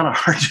 It's kind of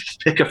hard to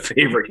pick a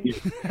favorite.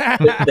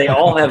 They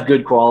all have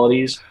good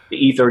qualities. The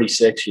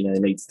E36, they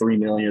made 3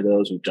 million of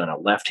those. We've done a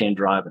left-hand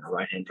drive and a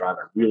right-hand drive.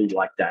 I really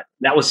like that.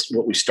 That was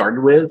what we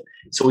started with.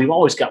 So we've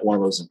always got one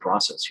of those in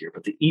process here.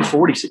 But the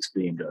E46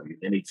 BMW,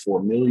 they made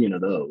 4 million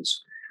of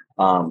those.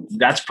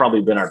 That's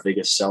probably been our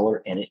biggest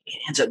seller. And it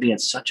ends up being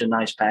such a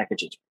nice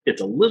package.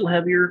 It's a little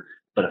heavier,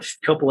 but a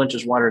couple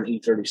inches wider than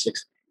E36.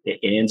 It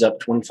ends up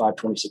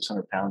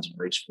 2,600 pounds in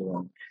race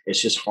form.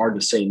 It's just hard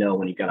to say no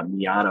when you got a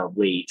Miata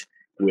weight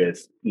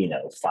with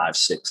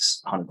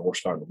 500-600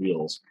 horsepower on the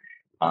wheels.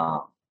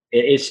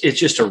 It's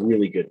just a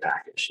really good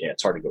package. Yeah,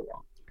 it's hard to go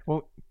wrong.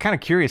 Well, kind of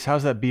curious,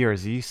 how's that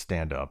BRZ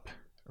stand up,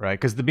 right?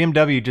 Because the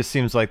BMW just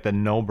seems like the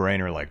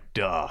no-brainer, like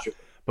duh. Sure.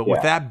 But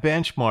with that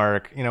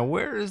benchmark,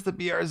 where does the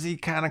BRZ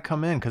kind of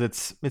come in?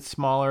 Because it's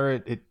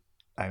smaller.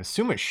 I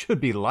assume it should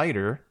be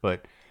lighter,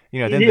 but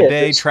at the end of the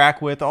day,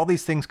 track width, all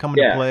these things come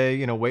into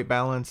play, weight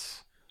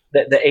balance.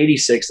 The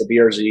 86, the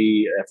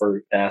BRZ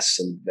FRS,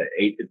 and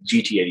the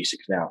GT86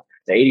 now.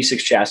 The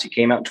 86 chassis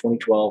came out in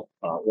 2012.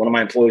 One of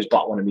my employees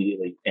bought one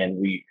immediately, and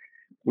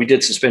we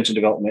did suspension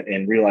development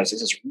and realized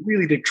this is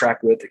really big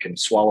track width. It can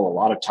swallow a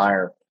lot of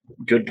tire,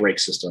 good brake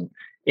system.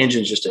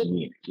 Engine's just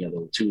anemic. The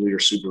 2-liter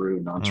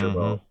Subaru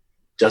non-turbo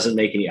doesn't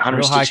make any 100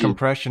 real high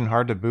compression,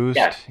 hard to boost.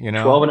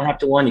 12.5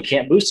 to 1, you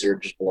can't boost it or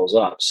it just blows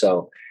up.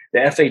 So the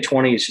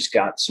FA20 has just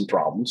got some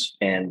problems,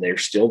 and they're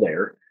still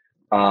there.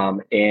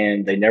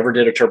 And they never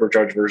did a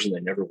turbocharged version. They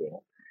never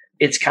will.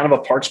 It's kind of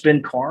a parts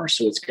bin car,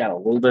 so it's got a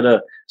little bit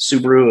of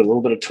Subaru, a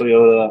little bit of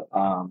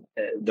Toyota.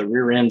 The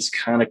rear end's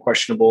kind of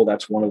questionable.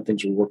 That's one of the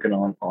things we're working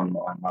on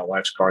my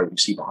wife's car that you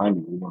see behind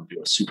me. We want to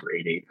do a Super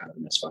 8.8 out of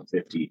an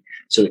S550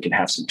 so it can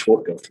have some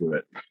torque go through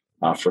it.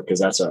 because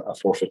that's a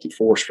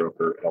 454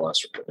 stroker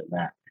LS than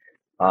that.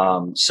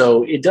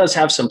 So it does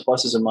have some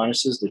pluses and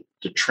minuses.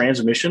 The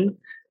transmission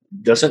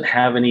doesn't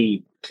have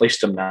any place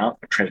to mount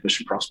a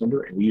transmission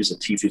crossmember, and we use a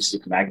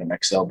T56 Magnum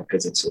XL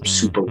because it's a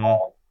super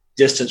long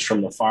distance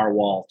from the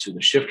firewall to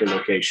the shifter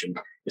location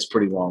is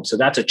pretty long. So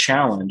that's a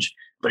challenge,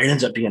 but it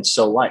ends up being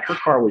so light. Her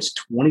car was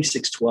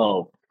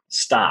 2612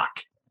 stock.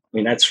 I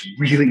mean, that's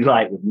really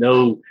light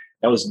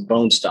that was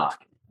bone stock.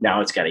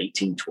 Now it's got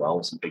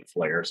 1812s and big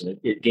flares, and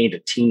it gained a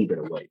teeny bit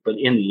of weight. But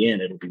in the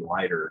end, it'll be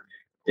lighter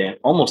than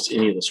almost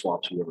any of the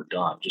swaps we've ever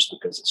done, just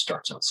because it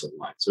starts out so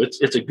light. So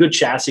it's a good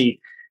chassis.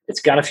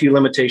 It's got a few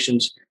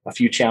limitations, a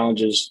few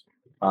challenges.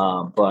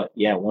 But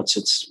yeah, once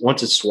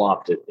it's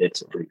swapped,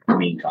 it's a pretty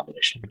mean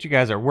combination. But you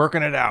guys are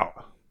working it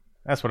out.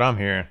 That's what I'm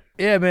hearing.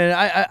 Yeah,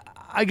 man.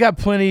 I got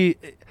plenty.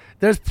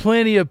 There's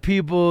plenty of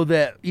people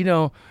that,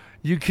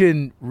 you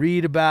can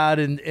read about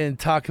and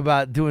talk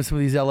about doing some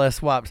of these LS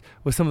swaps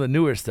with some of the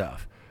newer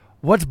stuff.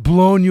 What's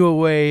blown you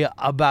away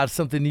about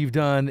something you've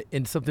done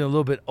in something a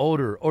little bit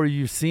older, or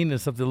you've seen in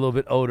something a little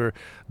bit older,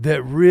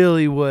 that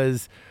really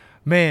was,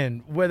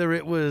 man, whether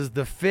it was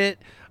the fit,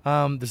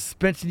 the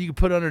suspension you could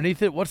put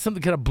underneath it, what's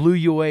something kind of blew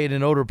you away in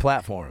an older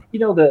platform?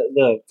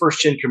 The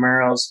first-gen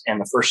Camaros and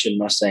the first-gen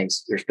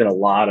Mustangs, there's been a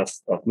lot of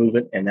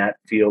movement in that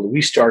field.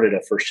 We started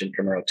a first-gen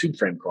Camaro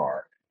tube-frame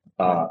car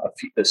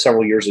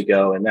several years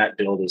ago, and that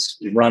build is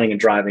running and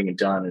driving and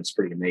done, and it's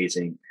pretty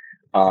amazing.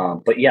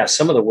 But yeah,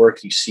 some of the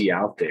work you see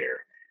out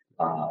there,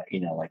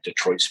 like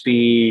Detroit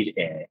Speed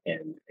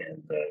and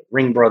the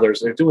Ring Brothers,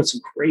 they're doing some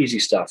crazy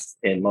stuff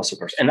in muscle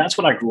cars. And that's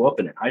what I grew up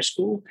in high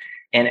school.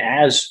 And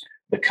as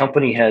the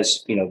company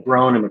has,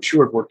 grown and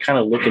matured, we're kind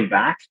of looking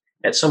back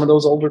at some of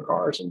those older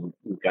cars. And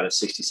we've got a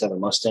 67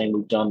 Mustang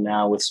we've done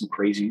now with some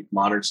crazy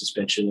modern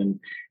suspension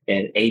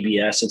and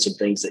ABS and some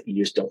things that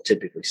you just don't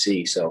typically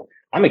see. So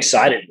I'm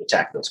excited to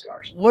attack those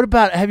cars. What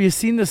about, have you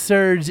seen the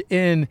surge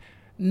in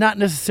not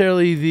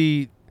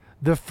necessarily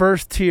the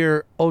first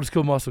tier old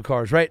school muscle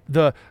cars, right?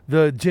 The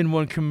Gen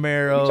 1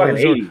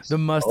 Camaros, the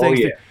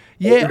Mustangs. Oh,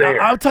 yeah,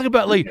 I'm talking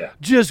about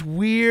just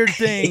weird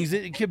things.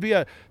 It could be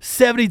a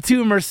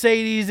 72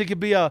 Mercedes. It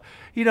could be a,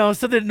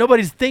 something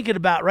nobody's thinking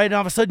about, right? And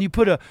all of a sudden you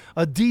put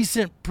a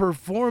decent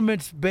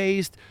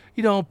performance-based,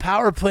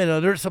 power plant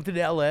under it, something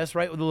LS,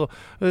 right? With a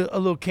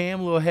little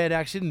cam, a little head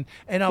action.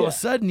 And all of a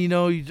sudden, a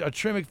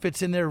Tremec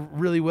fits in there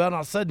really well. And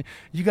all of a sudden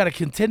you got a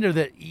contender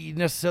that you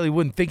necessarily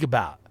wouldn't think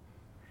about.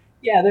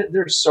 Yeah,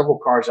 there's several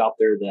cars out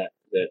there that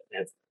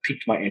have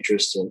piqued my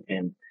interest,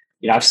 and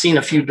I've seen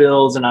a few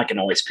builds, and I can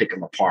always pick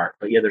them apart.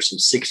 But yeah, there's some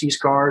 60s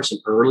cars, some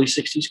early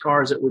 60s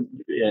cars that would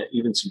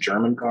even some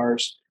German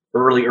cars,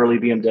 early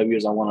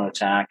BMWs I want to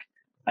attack,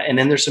 and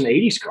then there's some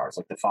 80s cars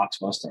like the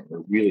Fox Mustang. They're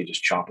really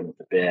just chomping at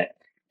the bit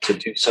to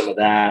do some of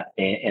that,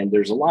 and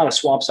there's a lot of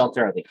swaps out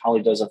there. I think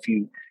Holly does a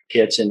few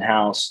kits in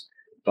house.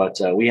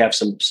 But we have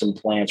some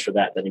plans for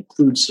that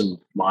includes some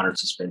modern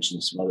suspension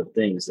and some other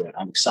things that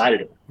I'm excited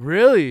about.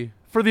 Really?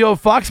 For the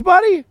old Fox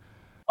body?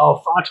 Oh,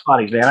 Fox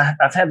bodies, man.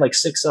 I've had like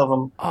 6 of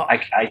them. Oh.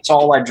 It's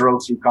all I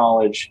drove through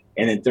college,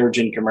 and then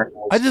third-gen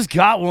Camaros. I just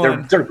got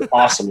one. They're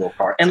awesome little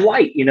car. And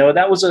light,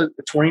 that was a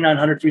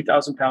 2,900,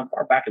 3,000-pound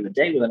car back in the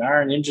day with an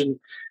iron engine,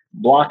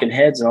 block and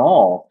heads and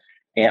all.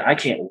 And I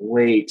can't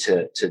wait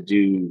to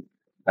do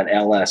an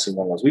LS in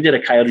one of those. We did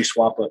a Coyote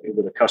swap up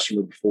with a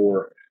customer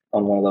before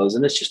on one of those,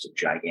 and it's just a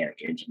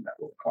gigantic engine, that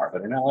little car,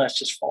 but an LS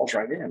just falls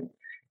right in.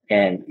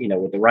 And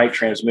with the right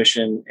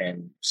transmission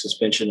and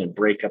suspension and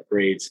brake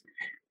upgrades,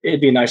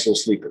 it'd be a nice little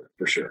sleeper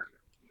for sure.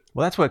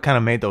 Well, that's what kind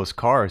of made those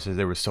cars, is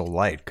they were so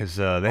light, because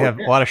they have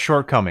a lot of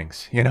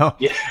shortcomings, a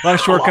lot of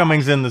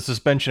shortcomings in the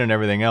suspension and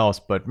everything else.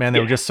 But man, they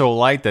were just so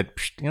light that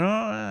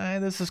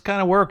this is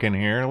kind of working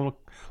here. A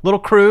little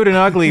crude and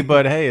ugly,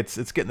 but hey,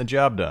 it's getting the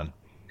job done.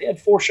 They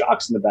had 4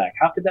 shocks in the back.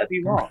 How could that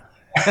be wrong?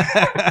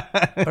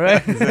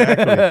 Right.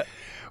 Exactly.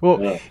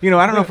 Well, I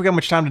don't know if we got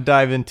much time to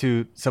dive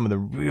into some of the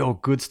real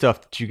good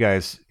stuff that you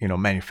guys,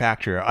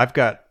 manufacture. I've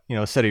got,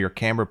 a set of your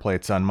camber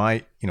plates on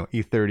my,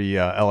 E30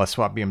 LS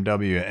Swap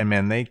BMW, and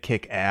man, they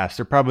kick ass.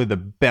 They're probably the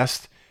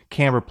best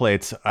camber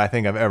plates I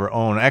think I've ever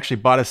owned. I actually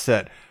bought a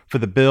set for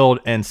the build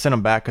and sent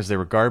them back because they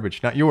were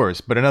garbage. Not yours,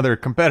 but another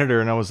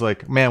competitor. And I was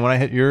like, man, when I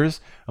hit yours,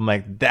 I'm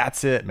like,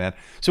 that's it, man.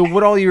 So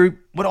what all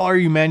are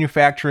you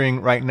manufacturing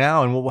right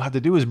now? And what we'll have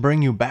to do is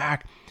bring you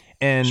back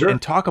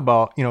and talk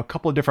about, a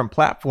couple of different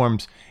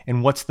platforms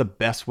and what's the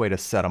best way to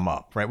set them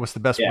up, right? What's the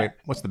best way?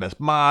 What's the best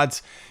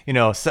mods,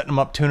 setting them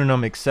up, tuning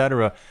them,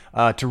 etc.,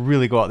 to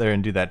really go out there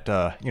and do that,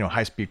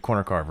 high-speed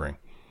corner carvering.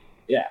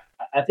 Yeah,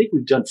 I think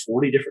we've done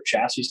 40 different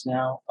chassis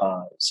now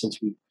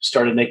since we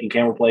started making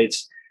camber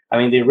plates. I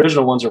mean, the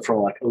original ones are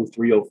from like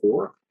 03,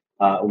 04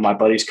 with my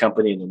buddy's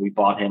company, and then we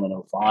bought him in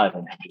 05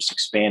 and have just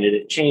expanded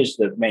it, changed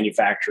the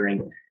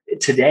manufacturing.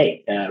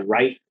 Today,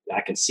 right,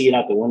 I can see it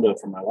out the window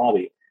from my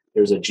lobby.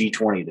 There's a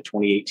G20, the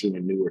 2018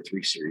 and newer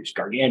 3 Series,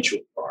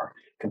 gargantuan car,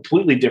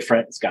 completely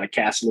different. It's got a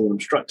cast aluminum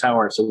strut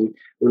tower. So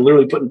we're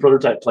literally putting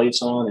prototype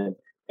plates on,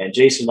 and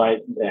Jason, my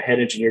head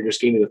engineer, just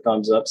gave me the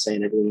thumbs up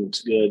saying everything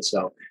looks good.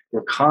 So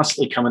we're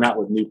constantly coming out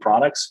with new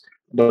products.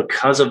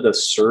 because of the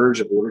surge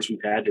of orders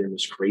we've had during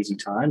this crazy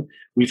time,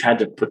 we've had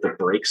to put the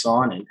brakes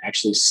on and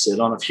actually sit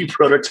on a few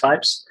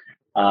prototypes.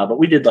 But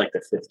we did like the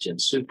 5th gen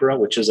Supra,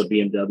 which is a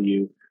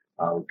BMW.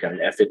 We've got an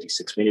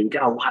F56 Mini. We've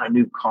got a lot of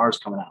new cars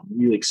coming out. I'm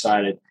really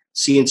excited.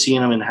 Seeing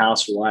them in the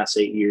house for the last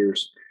 8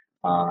 years,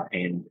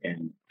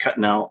 and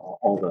cutting out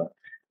all the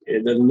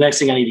next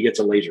thing I need to get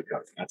to laser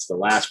cutting. That's the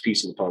last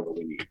piece of the puzzle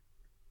we need.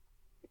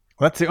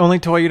 Well, that's the only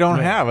toy you don't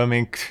have. I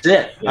mean,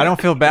 I don't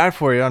feel bad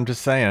for you. I'm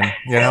just saying,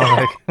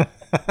 right.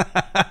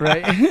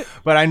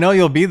 But I know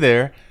you'll be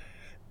there.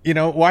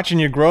 Watching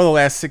you grow the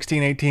last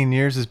 16, 18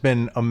 years has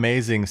been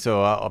amazing.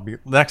 So I'll be,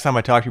 next time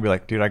I talk to you, be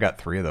like, dude, I got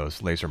 3 of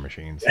those laser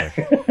machines. Like,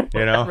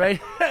 right.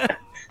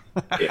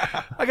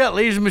 I got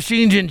laser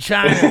machines in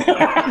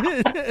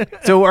China.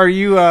 So are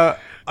you,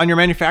 on your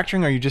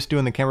manufacturing, are you just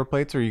doing the camber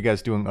plates, or are you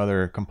guys doing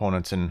other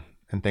components and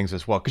things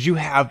as well? Because you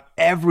have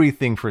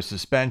everything for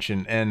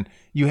suspension, and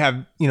you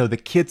have, the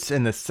kits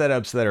and the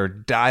setups that are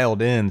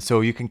dialed in,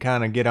 so you can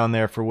kind of get on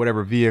there for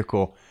whatever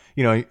vehicle.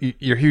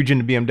 You're huge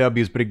into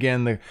BMWs, but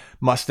again, the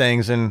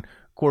Mustangs and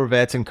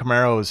Corvettes and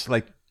Camaros,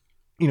 like,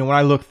 when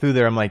I look through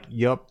there, I'm like,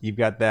 yep, you've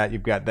got that,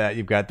 you've got that,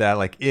 you've got that.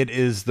 Like, it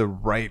is the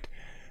right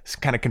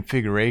kind of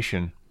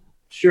configuration.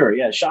 Sure.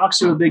 Yeah.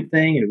 Shocks are a big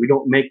thing, and we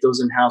don't make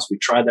those in house. We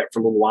tried that for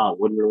a little while. It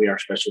wasn't really our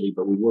specialty,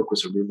 but we work with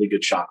some really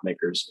good shock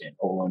makers in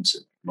Öhlins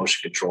and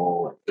Motion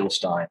Control and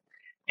Bilstein.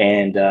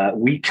 And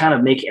we kind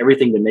of make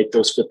everything to make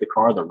those fit the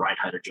car, the ride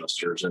height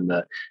adjusters and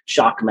the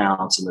shock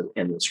mounts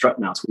and the strut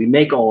mounts. We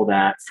make all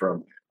that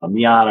from a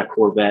Miata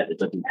Corvette that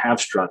doesn't have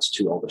struts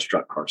to all the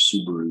strut cars,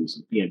 Subarus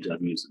and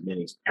BMWs and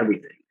Minis,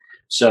 everything.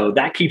 So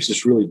that keeps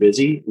us really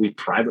busy. We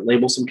private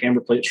label some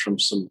camber plates from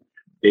some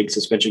big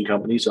suspension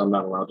companies, so I'm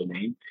not allowed to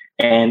name.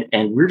 And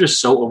we're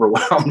just so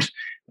overwhelmed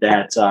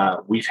that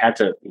we've had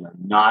to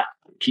not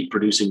keep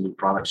producing new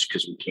products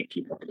because we can't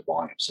keep up with the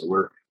volume. So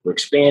we're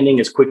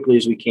expanding as quickly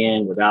as we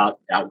can without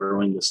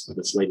outgrowing this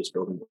latest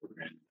building that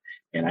we're in.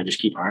 And I just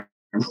keep hiring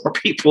more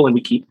people, and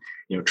we keep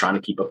trying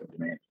to keep up with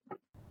demand.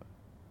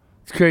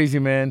 It's crazy,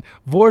 man.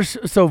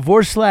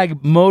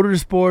 Vorslag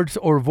Motorsports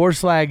or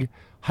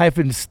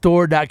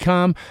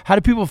Vorslag-store.com. How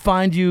do people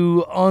find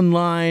you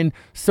online,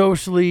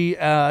 socially,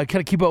 kind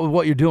of keep up with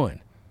what you're doing?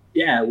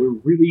 Yeah, we're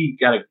really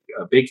got a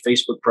big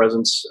Facebook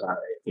presence,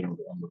 on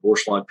the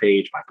Vorslag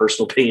page, my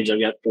personal page. I've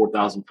got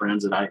 4,000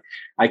 friends that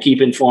I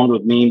keep informed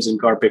with memes and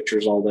car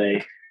pictures all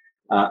day.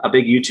 A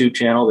big YouTube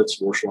channel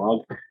that's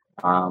Vorslag.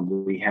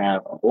 We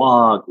have a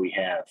blog. We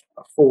have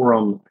a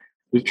forum.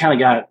 We've kind of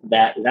got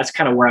that. That's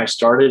kind of where I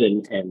started,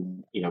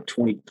 and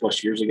 20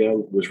 plus years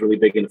ago was really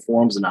big into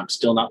forums, and I'm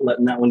still not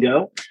letting that one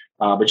go.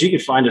 But you can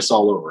find us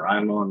all over.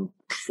 I'm on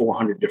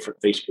 400 different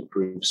Facebook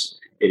groups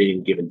at any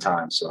given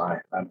time. So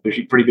I'm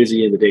pretty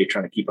busy in the day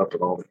trying to keep up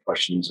with all the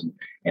questions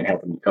and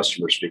helping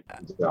customers speak.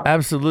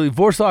 Absolutely.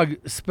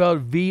 Vorslag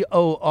spelled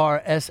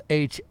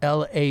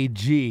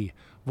Vorshlag.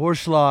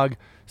 Vorslag.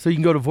 So you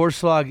can go to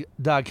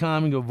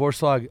Vorslag.com and go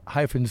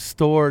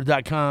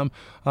Vorslag-store.com.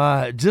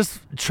 Just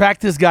track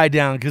this guy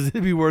down because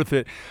it'd be worth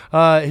it.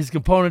 His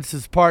components,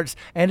 his parts,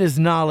 and his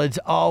knowledge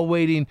all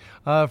waiting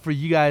for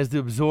you guys to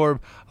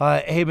absorb.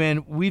 Hey,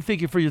 man, we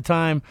thank you for your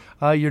time,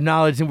 your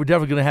knowledge, and we're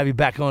definitely going to have you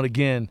back on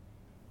again.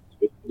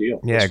 Good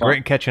deal. Yeah,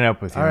 great catching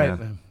up with you, all right,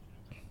 man.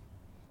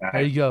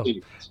 There you go.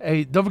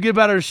 Hey, don't forget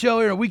about our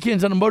show here on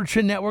weekends on the Motor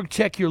Trend Network.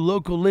 Check your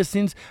local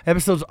listings.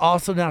 Episodes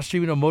also now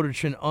streaming on Motor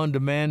Trend On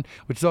Demand,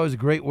 which is always a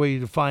great way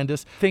to find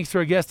us. Thanks to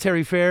our guest,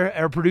 Terry Fair,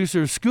 our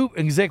producer, Scoop,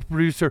 and executive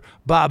producer,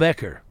 Bob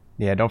Ecker.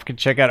 Yeah, don't forget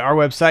to check out our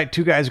website,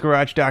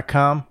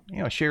 twoguysgarage.com.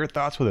 Share your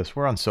thoughts with us.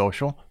 We're on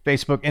social,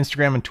 Facebook,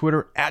 Instagram, and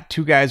Twitter at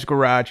Two Guys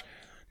Garage.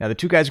 Now, the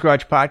Two Guys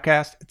Garage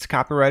podcast, it's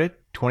copyrighted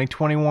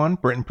 2021,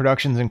 Britain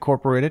Productions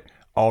Incorporated,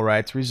 all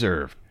rights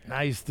reserved.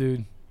 Nice,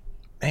 dude.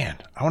 Man,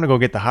 I want to go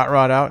get the hot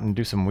rod out and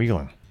do some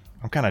wheeling.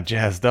 I'm kind of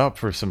jazzed up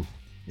for some,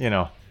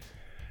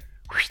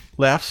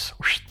 lefts,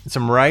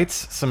 some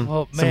rights,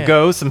 some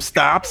goes, some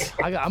stops.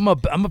 I'm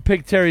a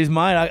pick Terry's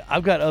mind.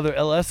 I've got other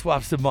LS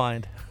swaps in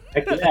mind.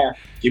 Heck yeah.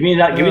 Give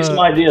me some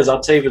ideas.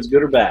 I'll tell you if it's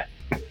good or bad.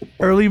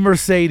 Early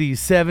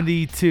Mercedes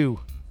 72.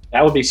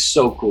 That would be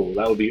so cool.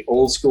 That would be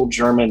old school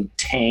German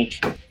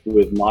tank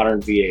with modern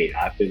V8.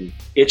 I've been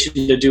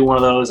itching to do one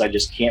of those. I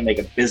just can't make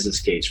a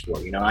business case for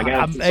it. I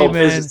got a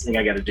business thing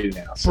I got to do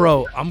now. So.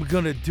 Bro, I'm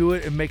going to do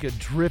it and make a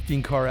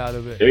drifting car out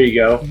of it. There you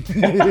go.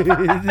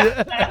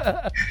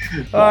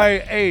 All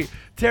right. Hey,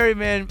 Terry,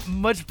 man,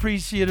 much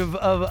appreciative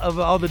of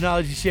all the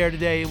knowledge you shared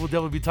today. We'll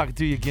definitely be talking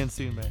to you again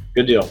soon, man.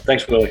 Good deal.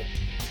 Thanks, Willie.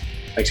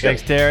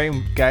 Thanks,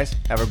 Terry. Guys,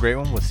 have a great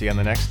one. We'll see you on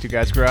the next Two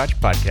Guys Garage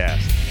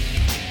podcast.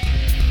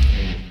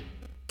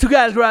 Two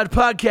Guys Garage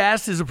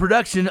Podcast is a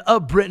production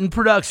of Britain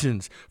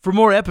Productions. For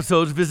more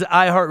episodes, visit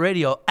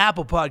iHeartRadio,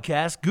 Apple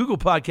Podcasts, Google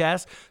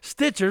Podcasts,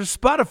 Stitcher,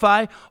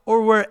 Spotify,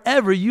 or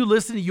wherever you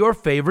listen to your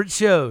favorite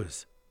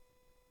shows.